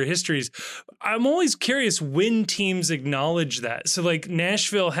longer histories. I'm always curious when teams acknowledge that. So like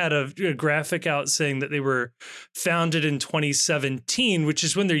Nashville had a graphic out saying that they were founded in 2017, which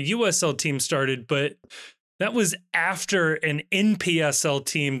is when their USL team started, but that was after an NPSL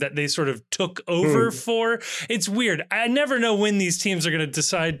team that they sort of took over for. It's weird. I never know when these teams are going to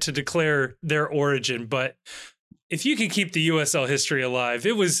decide to declare their origin, but if you can keep the USL history alive,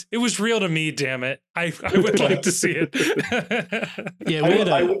 it was real to me, damn it. I would like to see it.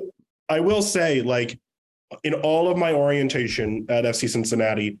 I will say, like, in all of my orientation at FC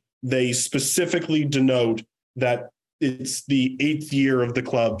Cincinnati, they specifically denote that it's the 8th year of the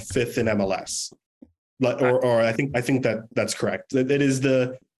club, 5th in MLS. Or I think that's correct. It is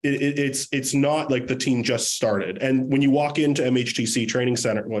it's not like the team just started. And when you walk into MHTC Training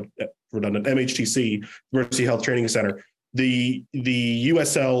Center, MHTC Mercy Health Training Center, the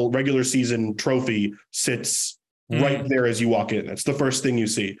USL regular season trophy sits right there as you walk in. That's the first thing you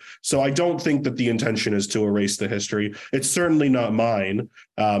see. So I don't think that the intention is to erase the history. It's certainly not mine.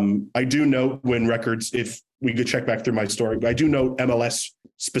 I do note when records, if we could check back through my story, I do note MLS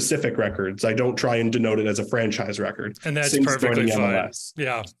specific records. I don't try and denote it as a franchise record. And that's perfectly fine. MLS.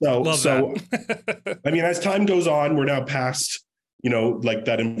 Yeah. So I mean, as time goes on, we're now past, like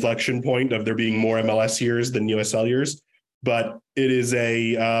that inflection point of there being more MLS years than USL years, but it is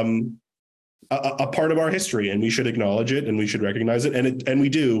a part of our history, and we should acknowledge it and we should recognize it. And we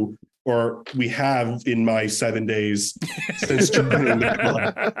do, or we have in my 7 days since joining the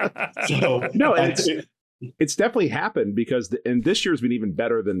club. So no, it's definitely happened because, and this year's been even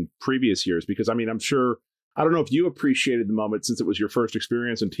better than previous years because, I mean, I'm sure, I don't know if you appreciated the moment since it was your first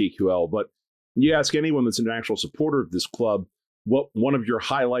experience in TQL, but you ask anyone that's an actual supporter of this club, what one of your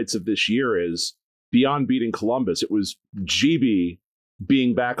highlights of this year is, beyond beating Columbus, it was GB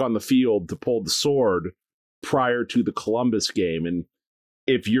being back on the field to pull the sword prior to the Columbus game. And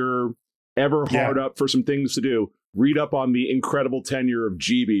if you're ever hard up for some things to do, read up on the incredible tenure of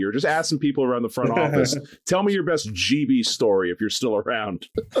GB, or just ask some people around the front office. Tell me your best GB story if you're still around.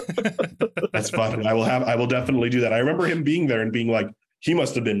 That's fun. I will definitely do that. I remember him being there and being like, he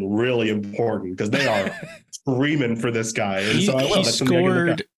must have been really important because they are screaming for this guy. And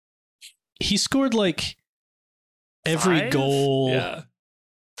he scored like every goal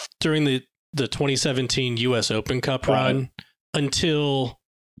during the 2017 U.S. Open Cup run until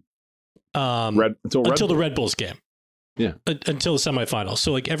the Red Bulls game. Yeah. Until the semifinal.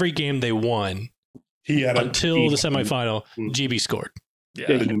 So like every game they won until the semifinal, GB scored.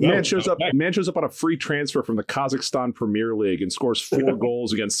 Yeah, man shows up on a free transfer from the Kazakhstan Premier League and scores 4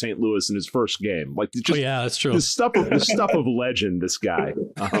 goals against St. Louis in his first game. Like, just, that's true. The stuff of legend. This guy.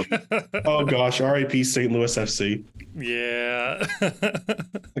 Oh gosh, R.I.P. St. Louis FC. Yeah,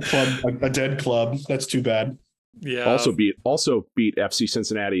 a dead club. That's too bad. Yeah. Also beat FC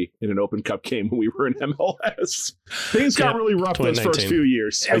Cincinnati in an Open Cup game when we were in MLS. Things got really rough those first few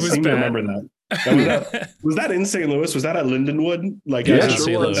years. I seem to remember that. Was that in St. Louis? Was that at Lindenwood? Like, yeah,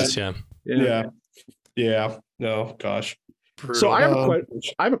 St. Louis, yeah. No, gosh. Brutal. So I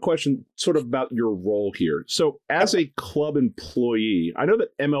have a question sort of about your role here. So as a club employee, I know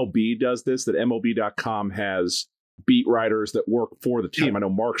that MLB does this, that MLB.com has beat writers that work for the team. I know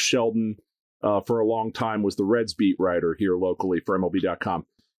Mark Sheldon for a long time was the Reds beat writer here locally for MLB.com.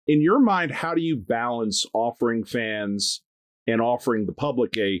 In your mind, how do you balance offering fans and offering the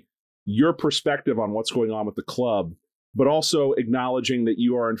public your perspective on what's going on with the club, but also acknowledging that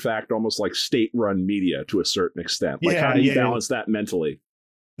you are in fact almost like state-run media to a certain extent? Like, how do you balance that mentally?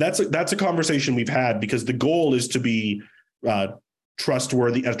 That's a conversation we've had, because the goal is to be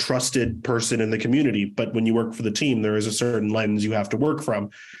trustworthy, a trusted person in the community. But when you work for the team, there is a certain lens you have to work from.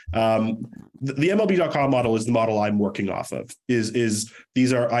 The MLB.com model is the model I'm working off of.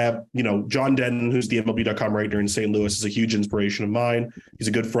 I have John Denton, who's the MLB.com writer in St. Louis, is a huge inspiration of mine. He's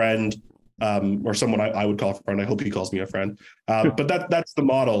a good friend, or someone I would call a friend. I hope he calls me a friend. But that's the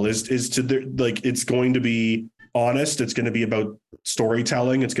model. It's going to be honest. It's going to be about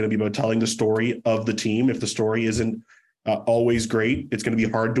storytelling. It's going to be about telling the story of the team. If the story isn't always great, it's going to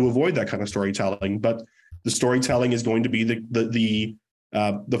be hard to avoid that kind of storytelling. But the storytelling is going to be the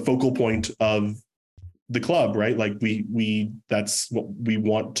focal point of the club, right? Like we that's what we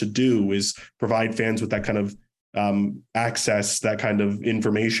want to do, is provide fans with that kind of access, that kind of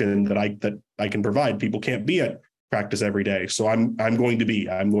information that I can provide. People can't be at practice every day, so I'm going to be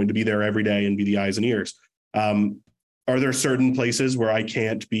there every day and be the eyes and ears. Are there certain places where I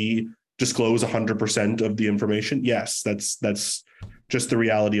can't disclose 100% of the information? Yes, that's just the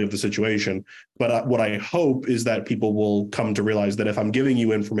reality of the situation. But what I hope is that people will come to realize that if I'm giving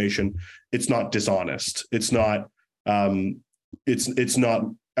you information, it's not dishonest. It's not it's not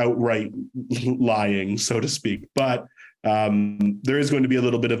outright lying, so to speak. But there is going to be a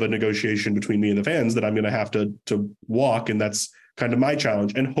little bit of a negotiation between me and the fans that I'm going to have to walk, and that's kind of my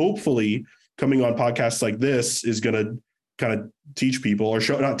challenge. And hopefully, coming on podcasts like this is going to kind of teach people, or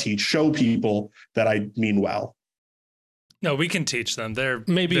show people that I mean well. No, we can teach them. They're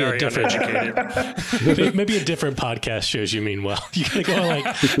maybe very a different uneducated. maybe a different podcast shows you mean well. You gotta go on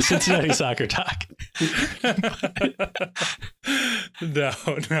like Cincinnati Soccer Talk.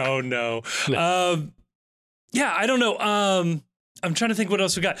 No. Yeah, I don't know. I'm trying to think what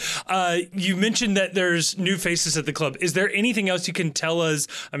else we got. You mentioned that there's new faces at the club. Is there anything else you can tell us?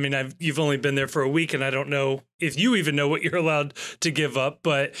 I mean, you've only been there for a week, and I don't know if you even know what you're allowed to give up,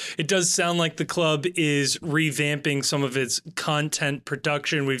 but it does sound like the club is revamping some of its content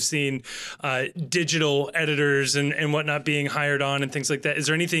production. We've seen digital editors and whatnot being hired on and things like that. Is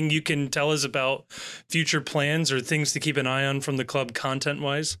there anything you can tell us about future plans or things to keep an eye on from the club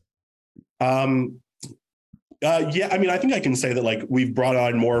content-wise? Yeah, I mean, I think I can say that, like, we've brought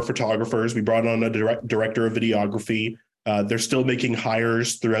on more photographers. We brought on a director of videography. They're still making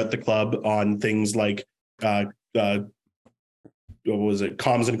hires throughout the club on things like, what was it,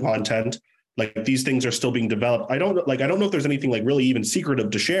 comms and content. Like, these things are still being developed. I don't know if there's anything like really even secretive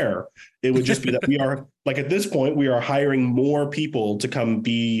to share. It would just be that we are, like, at this point, we are hiring more people to come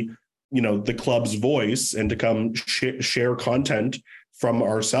be, the club's voice and to come share content from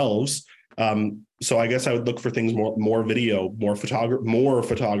ourselves. So I guess I would look for things more video, more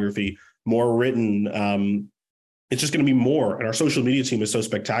photography, more written. It's just going to be more. And our social media team is so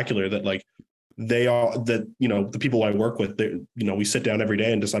spectacular that, like, the people I work with, we sit down every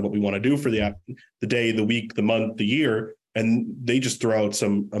day and decide what we want to do for the day, the week, the month, the year. And they just throw out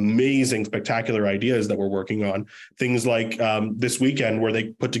some amazing, spectacular ideas that we're working on. Things like this weekend where they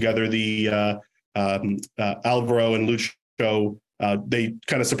put together the Alvaro and Lucho. They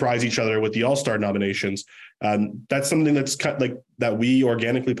kind of surprise each other with the All-Star nominations. That's something that's kind of like that we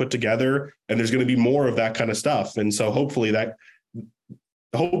organically put together, and there's going to be more of that kind of stuff. And so hopefully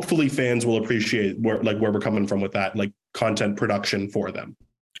fans will appreciate where we're coming from with that, like, content production for them.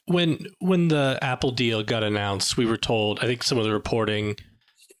 When the Apple deal got announced, we were told, I think some of the reporting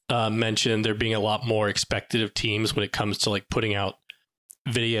mentioned there being a lot more expected of teams when it comes to, like, putting out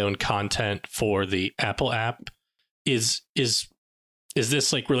video and content for the Apple app. Is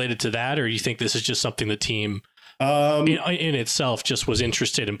this like related to that, or you think this is just something the team in itself just was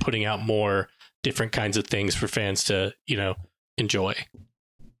interested in putting out more different kinds of things for fans to, enjoy?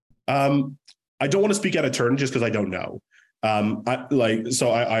 I don't want to speak out of turn just because I don't know.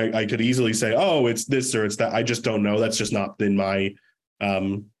 I could easily say, oh, it's this or it's that. I just don't know. That's just not in my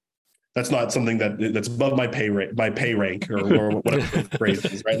that's not something that's above my pay rank or whatever the phrase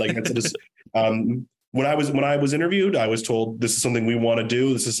is, right? Like that's just when I was interviewed, I was told this is something we want to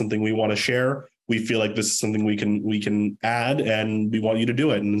do. This is something we want to share. We feel like this is something we can add, and we want you to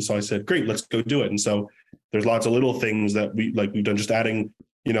do it. And so I said, great, let's go do it. And so there's lots of little things that we've done, just adding.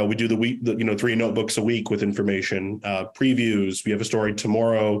 We do the week, 3 notebooks a week with information, previews. We have a story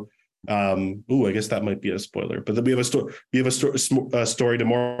tomorrow. I guess that might be a spoiler, but then we have a story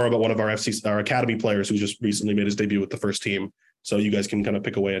tomorrow about one of our academy players who just recently made his debut with the first team. So you guys can kind of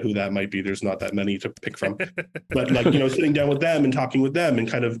pick away at who that might be. There's not that many to pick from, but sitting down with them and talking with them and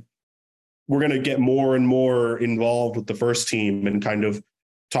kind of, we're going to get more and more involved with the first team and kind of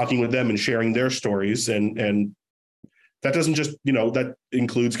talking with them and sharing their stories. And that doesn't just, that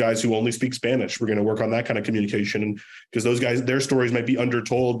includes guys who only speak Spanish. We're going to work on that kind of communication. And because those guys, their stories might be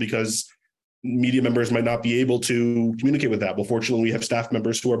undertold because media members might not be able to communicate with that. Well, fortunately, we have staff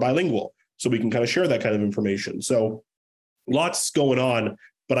members who are bilingual, so we can kind of share that kind of information. So lots going on,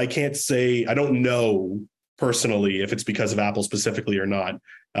 but I can't say, I don't know personally if it's because of Apple specifically or not.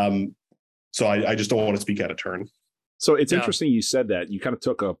 So I just don't want to speak out of turn. So it's interesting you said that. You kind of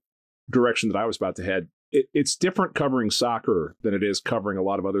took a direction that I was about to head. It's different covering soccer than it is covering a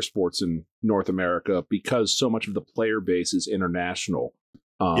lot of other sports in North America because so much of the player base is international.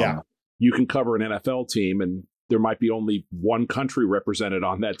 You can cover an NFL team and there might be only one country represented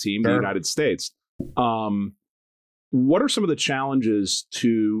on that team, the United States. What are some of the challenges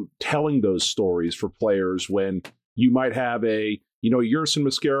to telling those stories for players when you might have a Yerson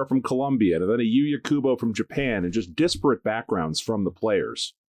Mosquera from Colombia and then a Yuya Kubo from Japan and just disparate backgrounds from the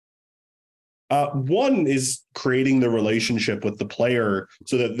players? One is creating the relationship with the player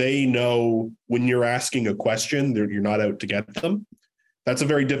so that they know when you're asking a question, you're not out to get them. That's a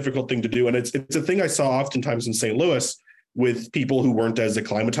very difficult thing to do. And it's a thing I saw oftentimes in St. Louis with people who weren't as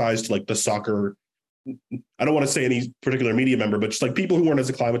acclimatized to like the soccer. I don't want to say any particular media member, but just like people who weren't as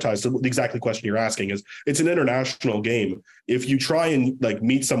acclimatized to the exact question you're asking is it's an international game. If you try and like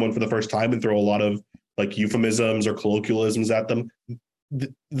meet someone for the first time and throw a lot of like euphemisms or colloquialisms at them,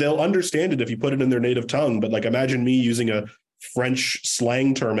 they'll understand it if you put it in their native tongue. But like, imagine me using a French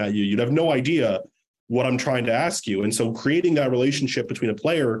slang term at you. You'd have no idea what I'm trying to ask you. And so creating that relationship between a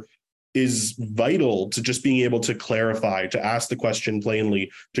player is vital to just being able to clarify, to ask the question plainly,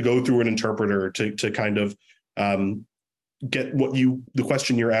 to go through an interpreter, to kind of get the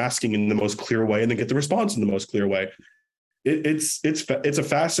question you're asking in the most clear way and then get the response in the most clear way. It's a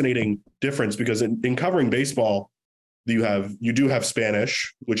fascinating difference because in covering baseball, you do have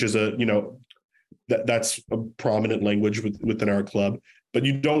Spanish, which is that's a prominent language within our club, but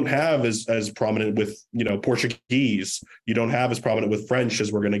you don't have as prominent with Portuguese. You don't have as prominent with French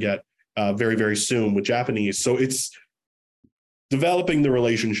as we're going to get very, very soon with Japanese. So it's developing the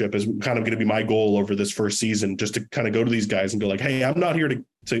relationship is kind of going to be my goal over this first season, just to kind of go to these guys and go like, hey, I'm not here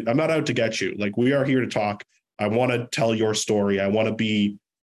I'm not out to get you. Like, we are here to talk. I want to tell your story. I want to be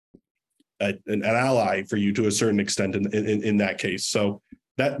an ally for you to a certain extent in that case. So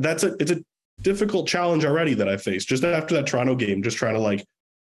it's a difficult challenge already that I faced just after that Toronto game, just trying to like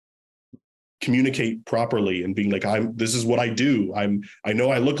communicate properly and being like, this is what I do. I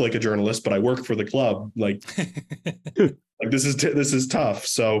know I look like a journalist, but I work for the club. Like, like this is tough.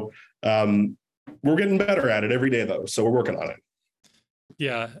 So we're getting better at it every day though. So we're working on it.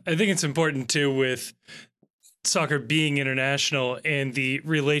 Yeah. I think it's important too with soccer being international and the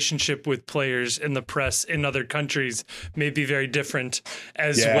relationship with players and the press in other countries may be very different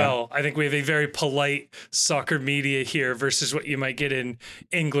as well. I think we have a very polite soccer media here versus what you might get in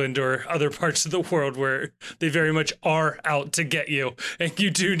England or other parts of the world where they very much are out to get you. And you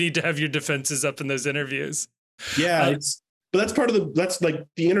do need to have your defenses up in those interviews. Yeah. But that's like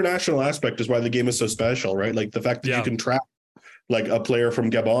the international aspect is why the game is so special, right? Like the fact that you can track like a player from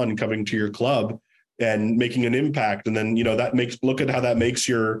Gabon coming to your club and making an impact. And then, look at how that makes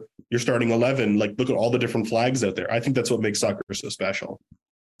your starting 11. Like, look at all the different flags out there. I think that's what makes soccer so special.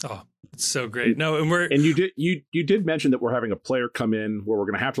 Oh, it's so great. No, and you did mention that we're having a player come in where we're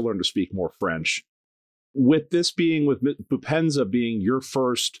going to have to learn to speak more French. With Bupenza being your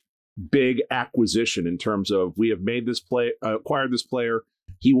first big acquisition in terms of we have made this acquired this player.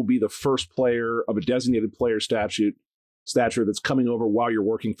 He will be the first player of a designated player statute stature that's coming over while you're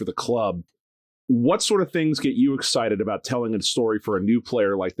working for the club. What sort of things get you excited about telling a story for a new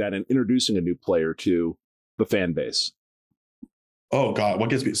player like that and introducing a new player to the fan base? Oh God, what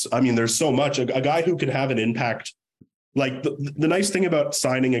gets me? I mean, there's so much. A guy who can have an impact. Like the nice thing about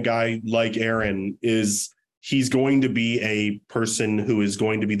signing a guy like Aaron is he's going to be a person who is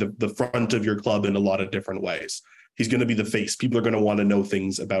going to be the front of your club in a lot of different ways. He's going to be the face. People are going to want to know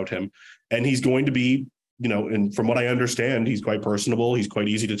things about him, and he's going to be, and from what I understand, he's quite personable. He's quite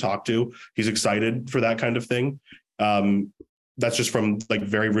easy to talk to. He's excited for that kind of thing. That's just from like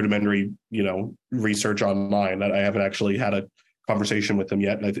very rudimentary, research online. I haven't actually had a conversation with him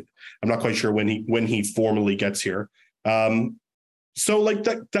yet. I'm not quite sure when he formally gets here. So like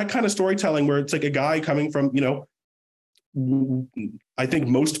that kind of storytelling where it's like a guy coming from, I think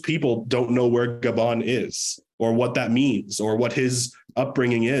most people don't know where Gabon is or what that means or what his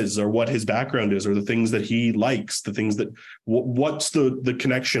upbringing is or what his background is or the things that he likes, the things that what's the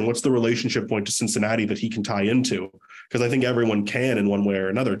connection, what's the relationship point to Cincinnati that he can tie into. Because I think everyone can in one way or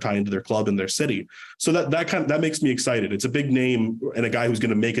another tie into their club and their city. So that makes me excited. It's a big name and a guy who's going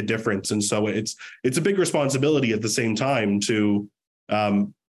to make a difference. And so it's a big responsibility at the same time to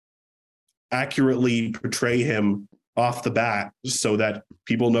accurately portray him off the bat so that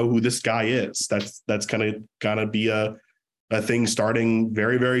people know who this guy is. That's gonna be a thing starting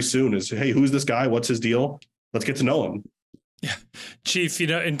very, very soon is, hey, who's this guy? What's his deal? Let's get to know him. Yeah. Chief,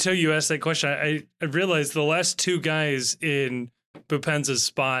 until you asked that question, I realized the last two guys in Bupenza's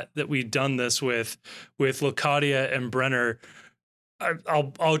spot that we'd done this with Locadia and Brenner,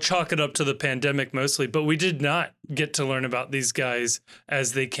 I'll chalk it up to the pandemic mostly, but we did not get to learn about these guys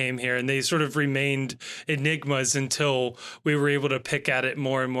as they came here, and they sort of remained enigmas until we were able to pick at it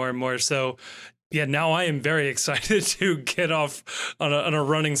more and more and more. So yeah, now I am very excited to get off on a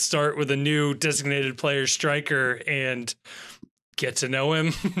running start with a new designated player striker and get to know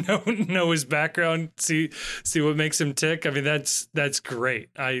him, know his background, see what makes him tick. I mean, that's great.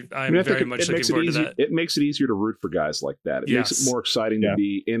 I'm very much looking forward to that. It makes it easier to root for guys like that. It makes it more exciting to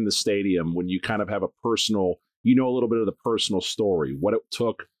be in the stadium when you kind of have a personal, a little bit of the personal story, what it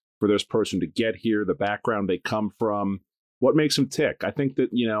took for this person to get here, the background they come from, what makes them tick. I think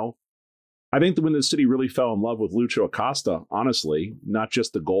that when the city really fell in love with Lucho Acosta, honestly, not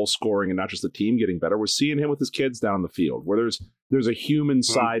just the goal scoring and not just the team getting better, was seeing him with his kids down the field, where there's a human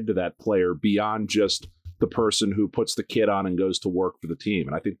side to that player beyond just the person who puts the kid on and goes to work for the team.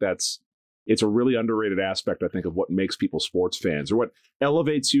 And I think it's a really underrated aspect, I think, of what makes people sports fans, or what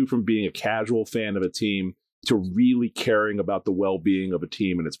elevates you from being a casual fan of a team to really caring about the well-being of a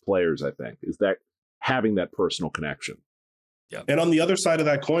team and its players, I think, is that having that personal connection. Yeah. And on the other side of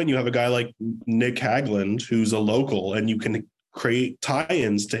that coin, you have a guy like Nick Hagland, who's a local, and you can create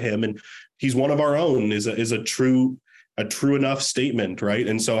tie-ins to him. And he's one of our own, is a true enough statement, right?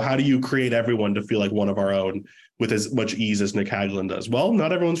 And so how do you create everyone to feel like one of our own with as much ease as Nick Hagland does? Well,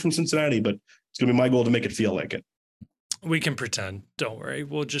 not everyone's from Cincinnati, but it's going to be my goal to make it feel like it. We can pretend. Don't worry.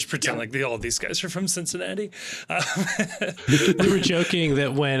 We'll just pretend like all these guys are from Cincinnati. We were joking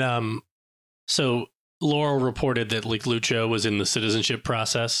that when so Laurel reported that like Lucho was in the citizenship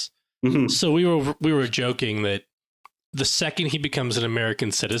process. Mm-hmm. So we were joking that the second he becomes an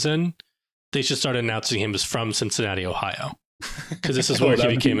American citizen, they should start announcing him as from Cincinnati, Ohio, because this is where he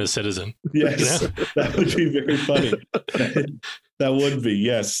became a citizen. Yes, that would be very funny. That would be,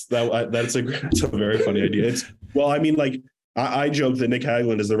 yes. That's a very funny idea. I joke that Nick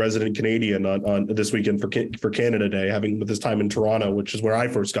Hagland is the resident Canadian on this weekend for Canada Day, having with his time in Toronto, which is where I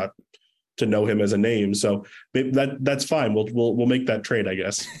first got to know him as a name. So that's fine. We'll make that trade, I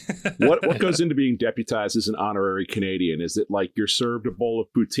guess. What goes into being deputized as an honorary Canadian? Is it like you're served a bowl of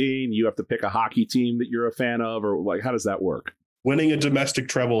poutine, you have to pick a hockey team that you're a fan of, or like how does that work? Winning a domestic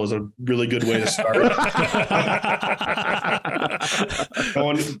treble is a really good way to start.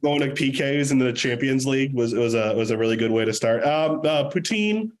 going to PKs in the Champions League was a really good way to start.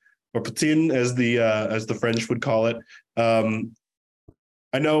 Poutine, or poutine as the French would call it.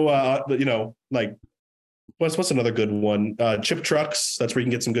 I know, like what's another good one? Chip trucks. That's where you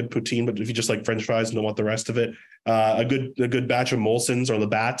can get some good poutine. But if you just like French fries and don't want the rest of it, a good batch of Molsons or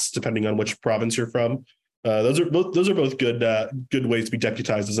Labatt's, depending on which province you're from. Those are both good ways to be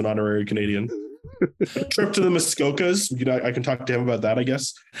deputized as an honorary Canadian. A trip to the Muskokas. I can talk to him about that, I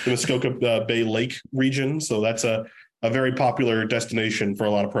guess. The Muskoka Bay Lake region. So that's a very popular destination for a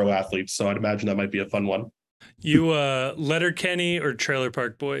lot of pro athletes. So I'd imagine that might be a fun one. You Letterkenny or Trailer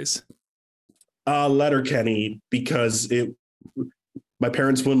Park Boys? Letterkenny, because my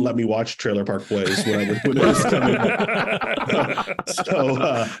parents wouldn't let me watch Trailer Park Boys when it was coming up.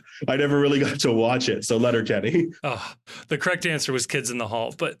 So I never really got to watch it. So Letterkenny. Oh, the correct answer was Kids in the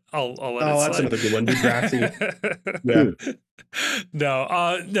Hall, but I'll let it slide. That's another good one. Degrassi. Yeah.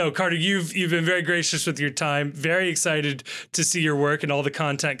 No, Carter, you've been very gracious with your time. Very excited to see your work and all the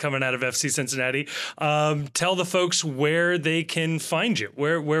content coming out of FC Cincinnati. Tell the folks where they can find you.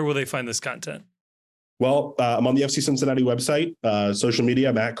 Where will they find this content? Well, I'm on the FC Cincinnati website, social media.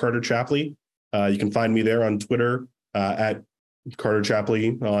 I'm at Carter Chapley. You can find me there on Twitter at Carter Chapley,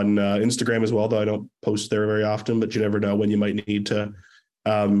 on Instagram as well, though I don't post there very often, but you never know when you might need to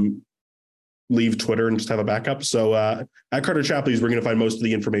leave Twitter and just have a backup. So at Carter Chapley is where you're going to find most of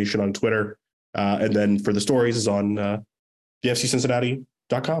the information on Twitter. And then for the stories is on the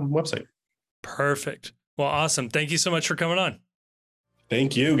fccincinnati.com website. Perfect. Well, awesome. Thank you so much for coming on.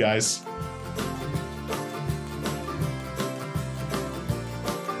 Thank you, guys.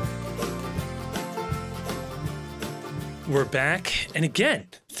 We're back, and again,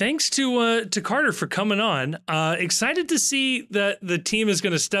 thanks to Carter for coming on. Excited to see that the team is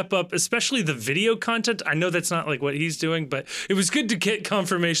going to step up, especially the video content. I know that's not like what he's doing, but it was good to get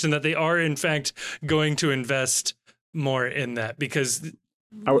confirmation that they are in fact going to invest more in that, because the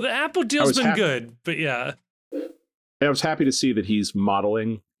Apple deal's been good. But yeah, I was happy to see that he's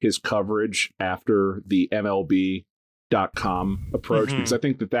modeling his coverage after the MLB.com approach, because I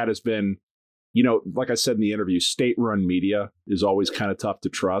think that has been, you know, like I said in the interview, state-run media is always kind of tough to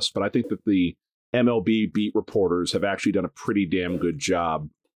trust, but I think that the MLB beat reporters have actually done a pretty damn good job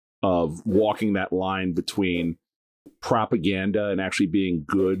of walking that line between propaganda and actually being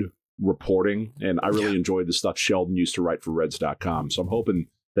good reporting. And I really enjoyed the stuff Sheldon used to write for Reds.com. So I'm hoping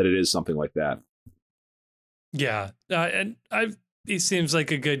that it is something like that. Yeah. And he seems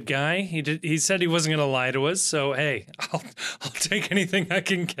like a good guy. He said he wasn't going to lie to us. So, hey, I'll take anything I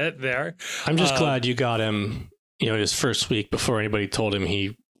can get there. I'm just glad you got him, his first week before anybody told him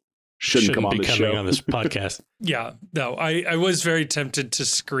he shouldn't come be on coming on this podcast. Yeah, no, I was very tempted to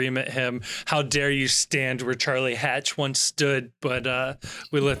scream at him, "How dare you stand where Charlie Hatch once stood?" But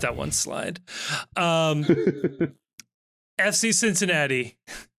we let that one slide. FC Cincinnati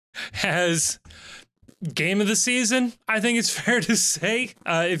has game of the season, I think it's fair to say,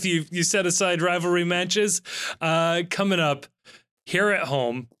 if you set aside rivalry matches, coming up here at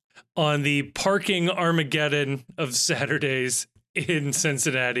home on the parking Armageddon of Saturdays in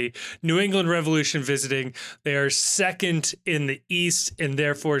Cincinnati. New England Revolution visiting. They are second in the East and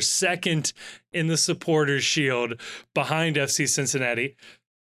therefore second in the Supporters Shield behind FC Cincinnati.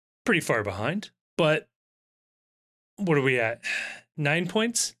 Pretty far behind, but what are we at? 9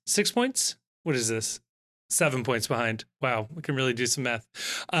 points? 6 points? What is this? 7 points behind. Wow, we can really do some math.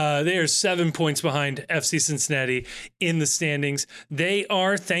 They are 7 points behind FC Cincinnati in the standings. They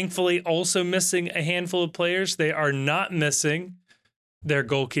are thankfully also missing a handful of players. They are not missing their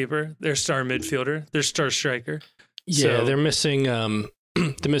goalkeeper, their star midfielder, their star striker. Yeah, they're missing they're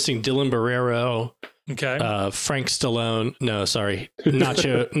missing Dylan Barrero. Okay. Frank Stallone. No, sorry.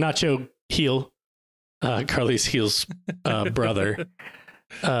 Nacho Heel. Carly's Heel's brother.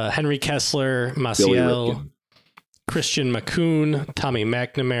 Henry Kessler, Maciel, Christian McCoon, Tommy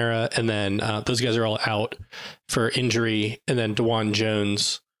McNamara, and then those guys are all out for injury. And then DeJuan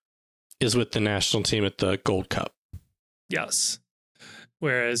Jones is with the national team at the Gold Cup. Yes.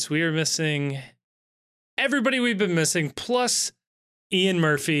 Whereas we are missing everybody we've been missing, plus Ian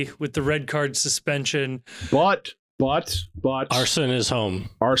Murphy with the red card suspension. But our son is home.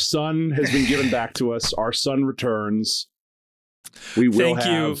 Our son has been given back to us. Our son returns. We will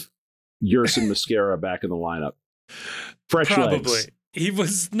have Yerson Mascara back in the lineup. Fresh legs. He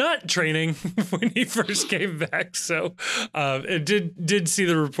was not training when he first came back, so it did see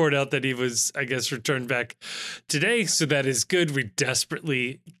the report out that he was, I guess, returned back today. So that is good. We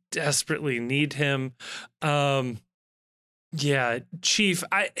desperately need him. Yeah, Chief,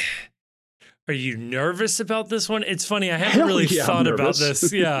 are you nervous about this one? It's funny. I haven't really thought about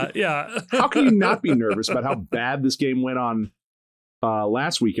this. Yeah. How can you not be nervous about how bad this game went on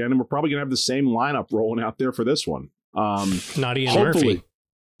last weekend? And we're probably going to have the same lineup rolling out there for this one. Not Ian Murphy.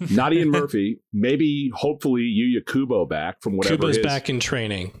 Not Ian Murphy. Maybe, hopefully, Yuya Kubo back from whatever Kubo's back in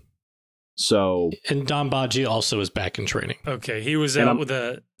training. So, and Don Baji also is back in training. Okay, he was out with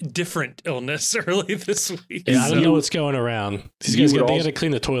a different illness early this week. Yeah, I don't know what's going around. These guys got to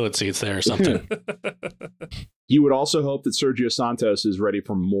clean the toilet seats there or something. You would also hope that Sergio Santos is ready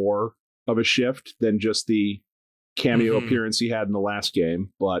for more of a shift than just the cameo appearance he had in the last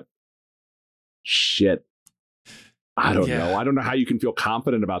game. But shit. I don't know. I don't know how you can feel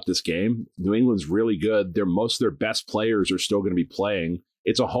confident about this game. New England's really good. Most of their best players are still going to be playing.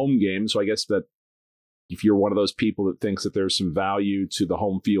 It's a home game, so I guess that if you're one of those people that thinks that there's some value to the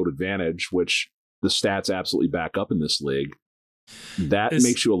home field advantage, which the stats absolutely back up in this league, that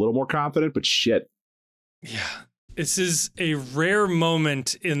makes you a little more confident, but shit. Yeah. This is a rare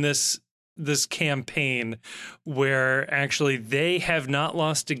moment in this campaign where actually they have not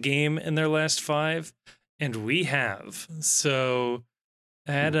lost a game in their last 5, and we have. So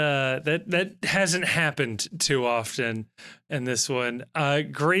that hasn't happened too often in this one.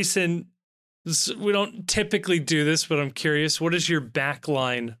 Grayson, we don't typically do this, but I'm curious, what is your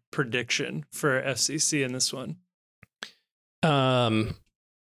backline prediction for FCC in this one?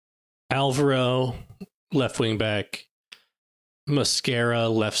 Alvaro, left wing back,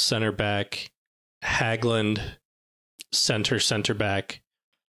 Mosquera, left center back, Hagland, center back,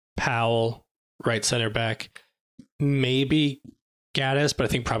 Powell, right center back, maybe Gaddis, but I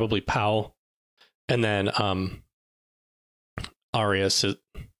think probably Powell, and then Arias at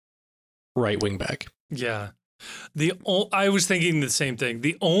right wing back. Yeah. I was thinking the same thing.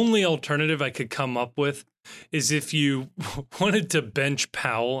 The only alternative I could come up with is if you wanted to bench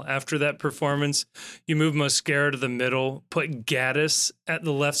Powell after that performance, you move Mosquera to the middle, put Gaddis at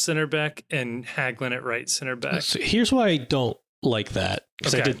the left center back, and Hagland at right center back. So here's why I don't like that,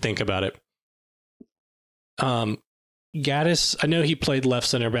 because I did think about it. Gaddis, I know he played left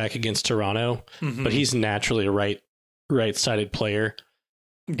center back against Toronto, but he's naturally a right-sided player.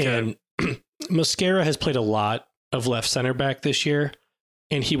 Okay. And Mosquera has played a lot of left center back this year,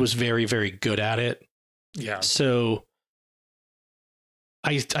 and he was very, very good at it. Yeah. So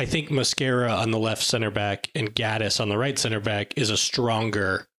I think Mosquera on the left center back and Gaddis on the right center back is a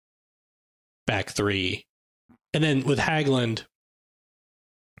stronger back three. And then with Hagland,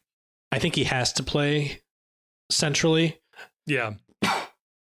 I think he has to play centrally. Yeah.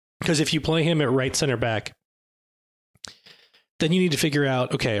 Because if you play him at right center back, then you need to figure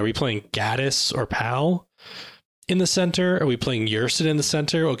out, okay, are we playing Gaddis or Powell in the center? Are we playing Yersin in the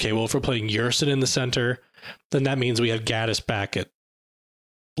center? Okay, well, if we're playing Yersin in the center, then that means we have Gaddis back at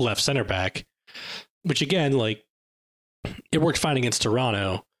left center back, which again, like, it worked fine against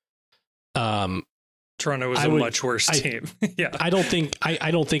Toronto. Toronto was a much worse team. Yeah. I don't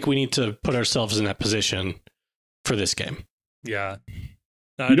think we need to put ourselves in that position for this game. Yeah.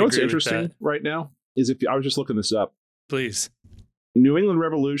 No, you know what's interesting right now is I was just looking this up. Please. New England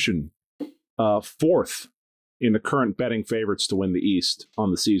Revolution, 4th in the current betting favorites to win the East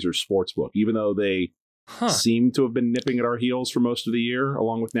on the Caesars Sportsbook, even though they seem to have been nipping at our heels for most of the year,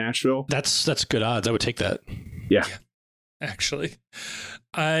 along with Nashville. That's good odds. I would take that. Yeah. Actually,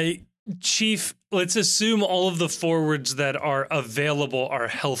 Chief, let's assume all of the forwards that are available are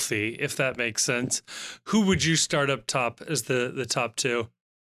healthy, if that makes sense. Who would you start up top as the top two?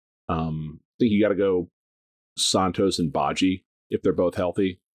 I think you got to go Santos and Baji if they're both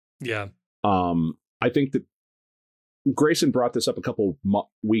healthy. Yeah. I think that Grayson brought this up a couple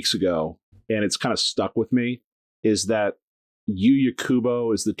weeks ago, and it's kind of stuck with me, is that Yuya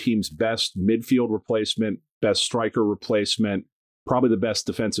Kubo is the team's best midfield replacement, best striker replacement, probably the best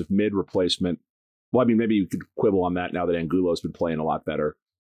defensive mid replacement. Well, I mean, maybe you could quibble on that now that Angulo's been playing a lot better.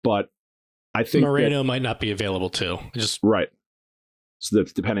 But I think Moreno might not be available too. Right. So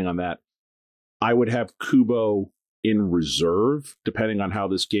depending on that, I would have Kubo in reserve, depending on how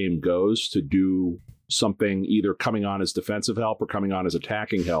this game goes, to do something either coming on as defensive help or coming on as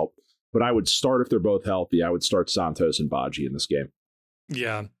attacking help. But I would start, if they're both healthy, I would start Santos and Baji in this game.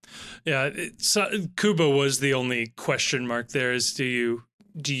 Yeah. Yeah. Kubo was the only question mark there. Is do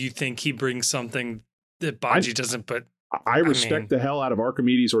you think he brings something that Baji doesn't? But I respect the hell out of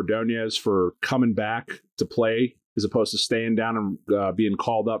Archimedes Ordonez for coming back to play as opposed to staying down and being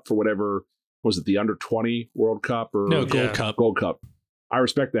called up for whatever. Was it the under-20 World Cup or Gold Cup? Gold Cup. I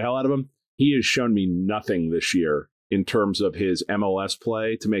respect the hell out of him. He has shown me nothing this year in terms of his MLS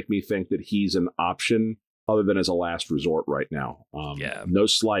play to make me think that he's an option other than as a last resort right now. No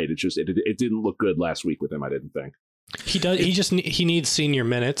slight. It's just it didn't look good last week with him. I didn't think he does. He needs senior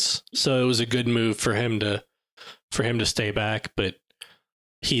minutes, so it was a good move for him to stay back. But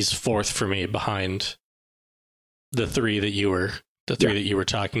he's 4th for me behind the three that you were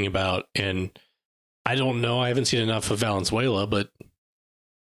talking about, and I don't know. I haven't seen enough of Valenzuela, but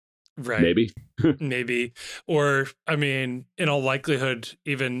maybe, or I mean, in all likelihood,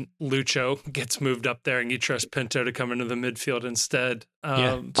 even Lucho gets moved up there, and you trust Pinto to come into the midfield instead.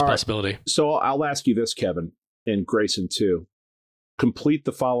 It's a possibility. Right. So I'll ask you this, Kevin, and Grayson too. Complete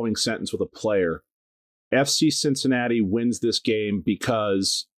the following sentence with a player. FC Cincinnati wins this game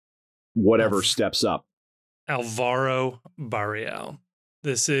because whatever steps up. Alvaro Barreal.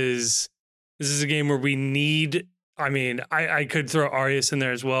 This is a game where we need, I mean, I could throw Arias in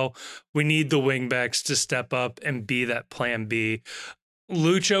there as well. We need the wingbacks to step up and be that plan B.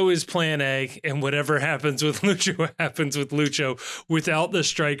 Lucho is plan A, and whatever happens with Lucho happens with Lucho. Without the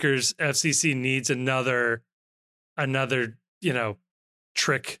strikers, FCC needs another,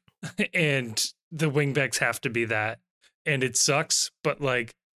 trick, and the wingbacks have to be that. And it sucks, but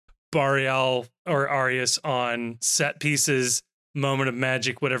like Barreal or Arias on set pieces, moment of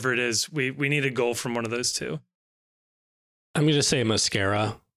magic, whatever it is, we need a goal from one of those two. I'm going to say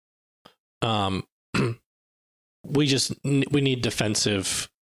Mascara. We need defensive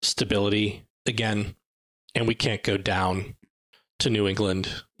stability again, and we can't go down to New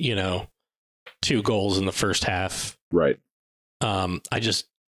England, 2 goals in the first half. Right. I just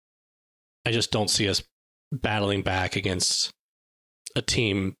don't see us battling back against a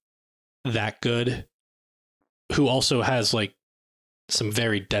team that good, who also has like some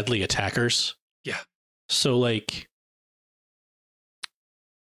very deadly attackers. Yeah. So like,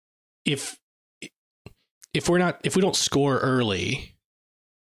 if we don't score early,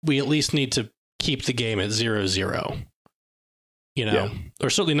 we at least need to keep the game at 0-0, or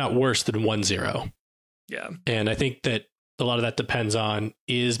certainly not worse than 1-0. Yeah. And I think that a lot of that depends on,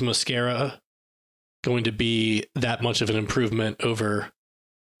 is Mascara going to be that much of an improvement over,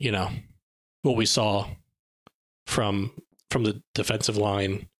 what we saw from the defensive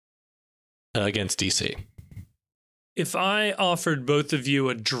line against DC. If I offered both of you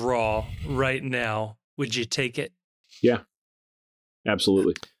a draw right now, would you take it? Yeah,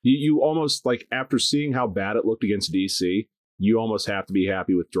 absolutely. You almost, like, after seeing how bad it looked against DC, you almost have to be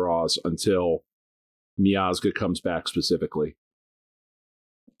happy with draws until Miazga comes back specifically.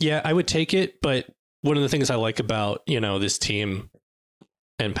 Yeah, I would take it, but one of the things I like about, this team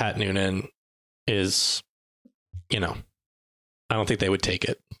and Pat Noonan is, I don't think they would take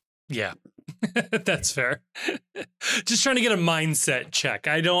it. Yeah. That's fair. Just trying to get a mindset check.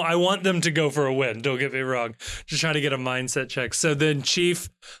 I want them to go for a win. Don't get me wrong. Just trying to get a mindset check. So then, Chief,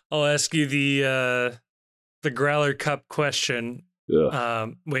 I'll ask you the Growler Cup question.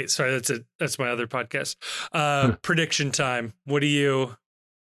 Wait, sorry, that's my other podcast. Prediction time. What are you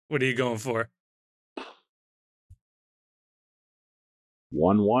going for?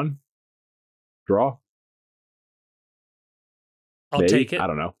 1-1 draw. I'll take it. I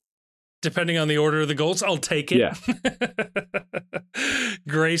don't know. Depending on the order of the goals, I'll take it. Yeah.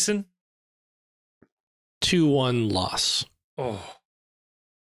 Grayson? 2-1 loss. Oh.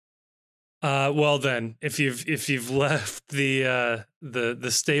 Well then, if you've left the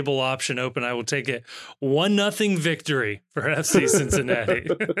stable option open, I will take it. 1-0 victory for FC Cincinnati.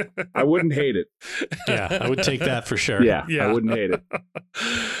 I wouldn't hate it. Yeah, I would take that for sure. Yeah. I wouldn't hate it.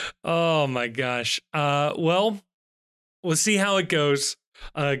 Oh my gosh. Well, we'll see how it goes.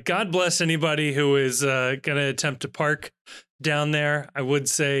 God bless anybody who is going to attempt to park down there. I would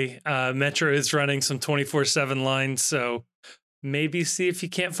say Metro is running some 24/7 lines, so maybe see if you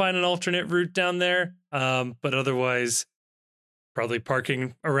can't find an alternate route down there. But otherwise, probably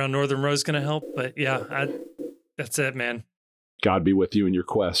parking around Northern Row is going to help. But yeah, that's it, man. God be with you in your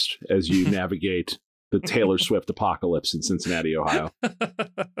quest as you navigate the Taylor Swift apocalypse in Cincinnati, Ohio.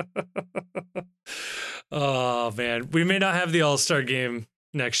 Oh, man. We may not have the All-Star game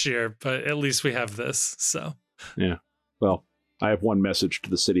next year, but at least we have this. So, yeah. Well, I have one message to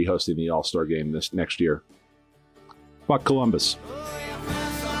the city hosting the All-Star game this next year. Fuck Columbus.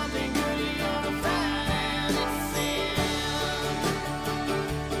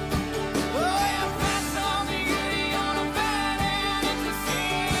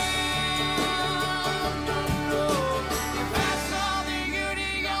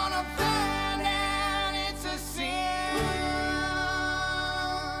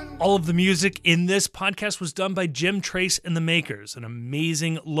 All of the music in this podcast was done by Jim Trace and the Makers, an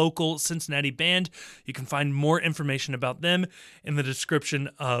amazing local Cincinnati band. You can find more information about them in the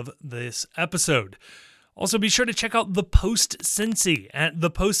description of this episode. Also, be sure to check out The Post Cincy at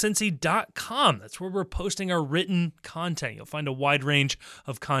thepostcincy.com. That's where we're posting our written content. You'll find a wide range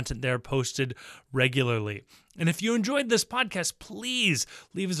of content there posted regularly. And if you enjoyed this podcast, please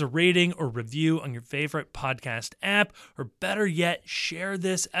leave us a rating or review on your favorite podcast app, or better yet, share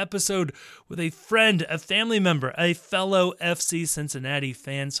this episode with a friend, a family member, a fellow FC Cincinnati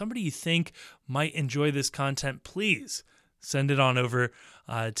fan, somebody you think might enjoy this content. Please send it on over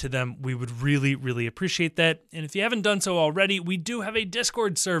to them. We would really, really appreciate that. And if you haven't done so already, we do have a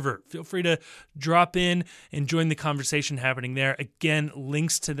Discord server. Feel free to drop in and join the conversation happening there. Again,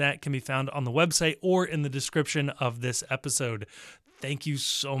 links to that can be found on the website or in the description of this episode. Thank you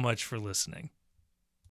so much for listening.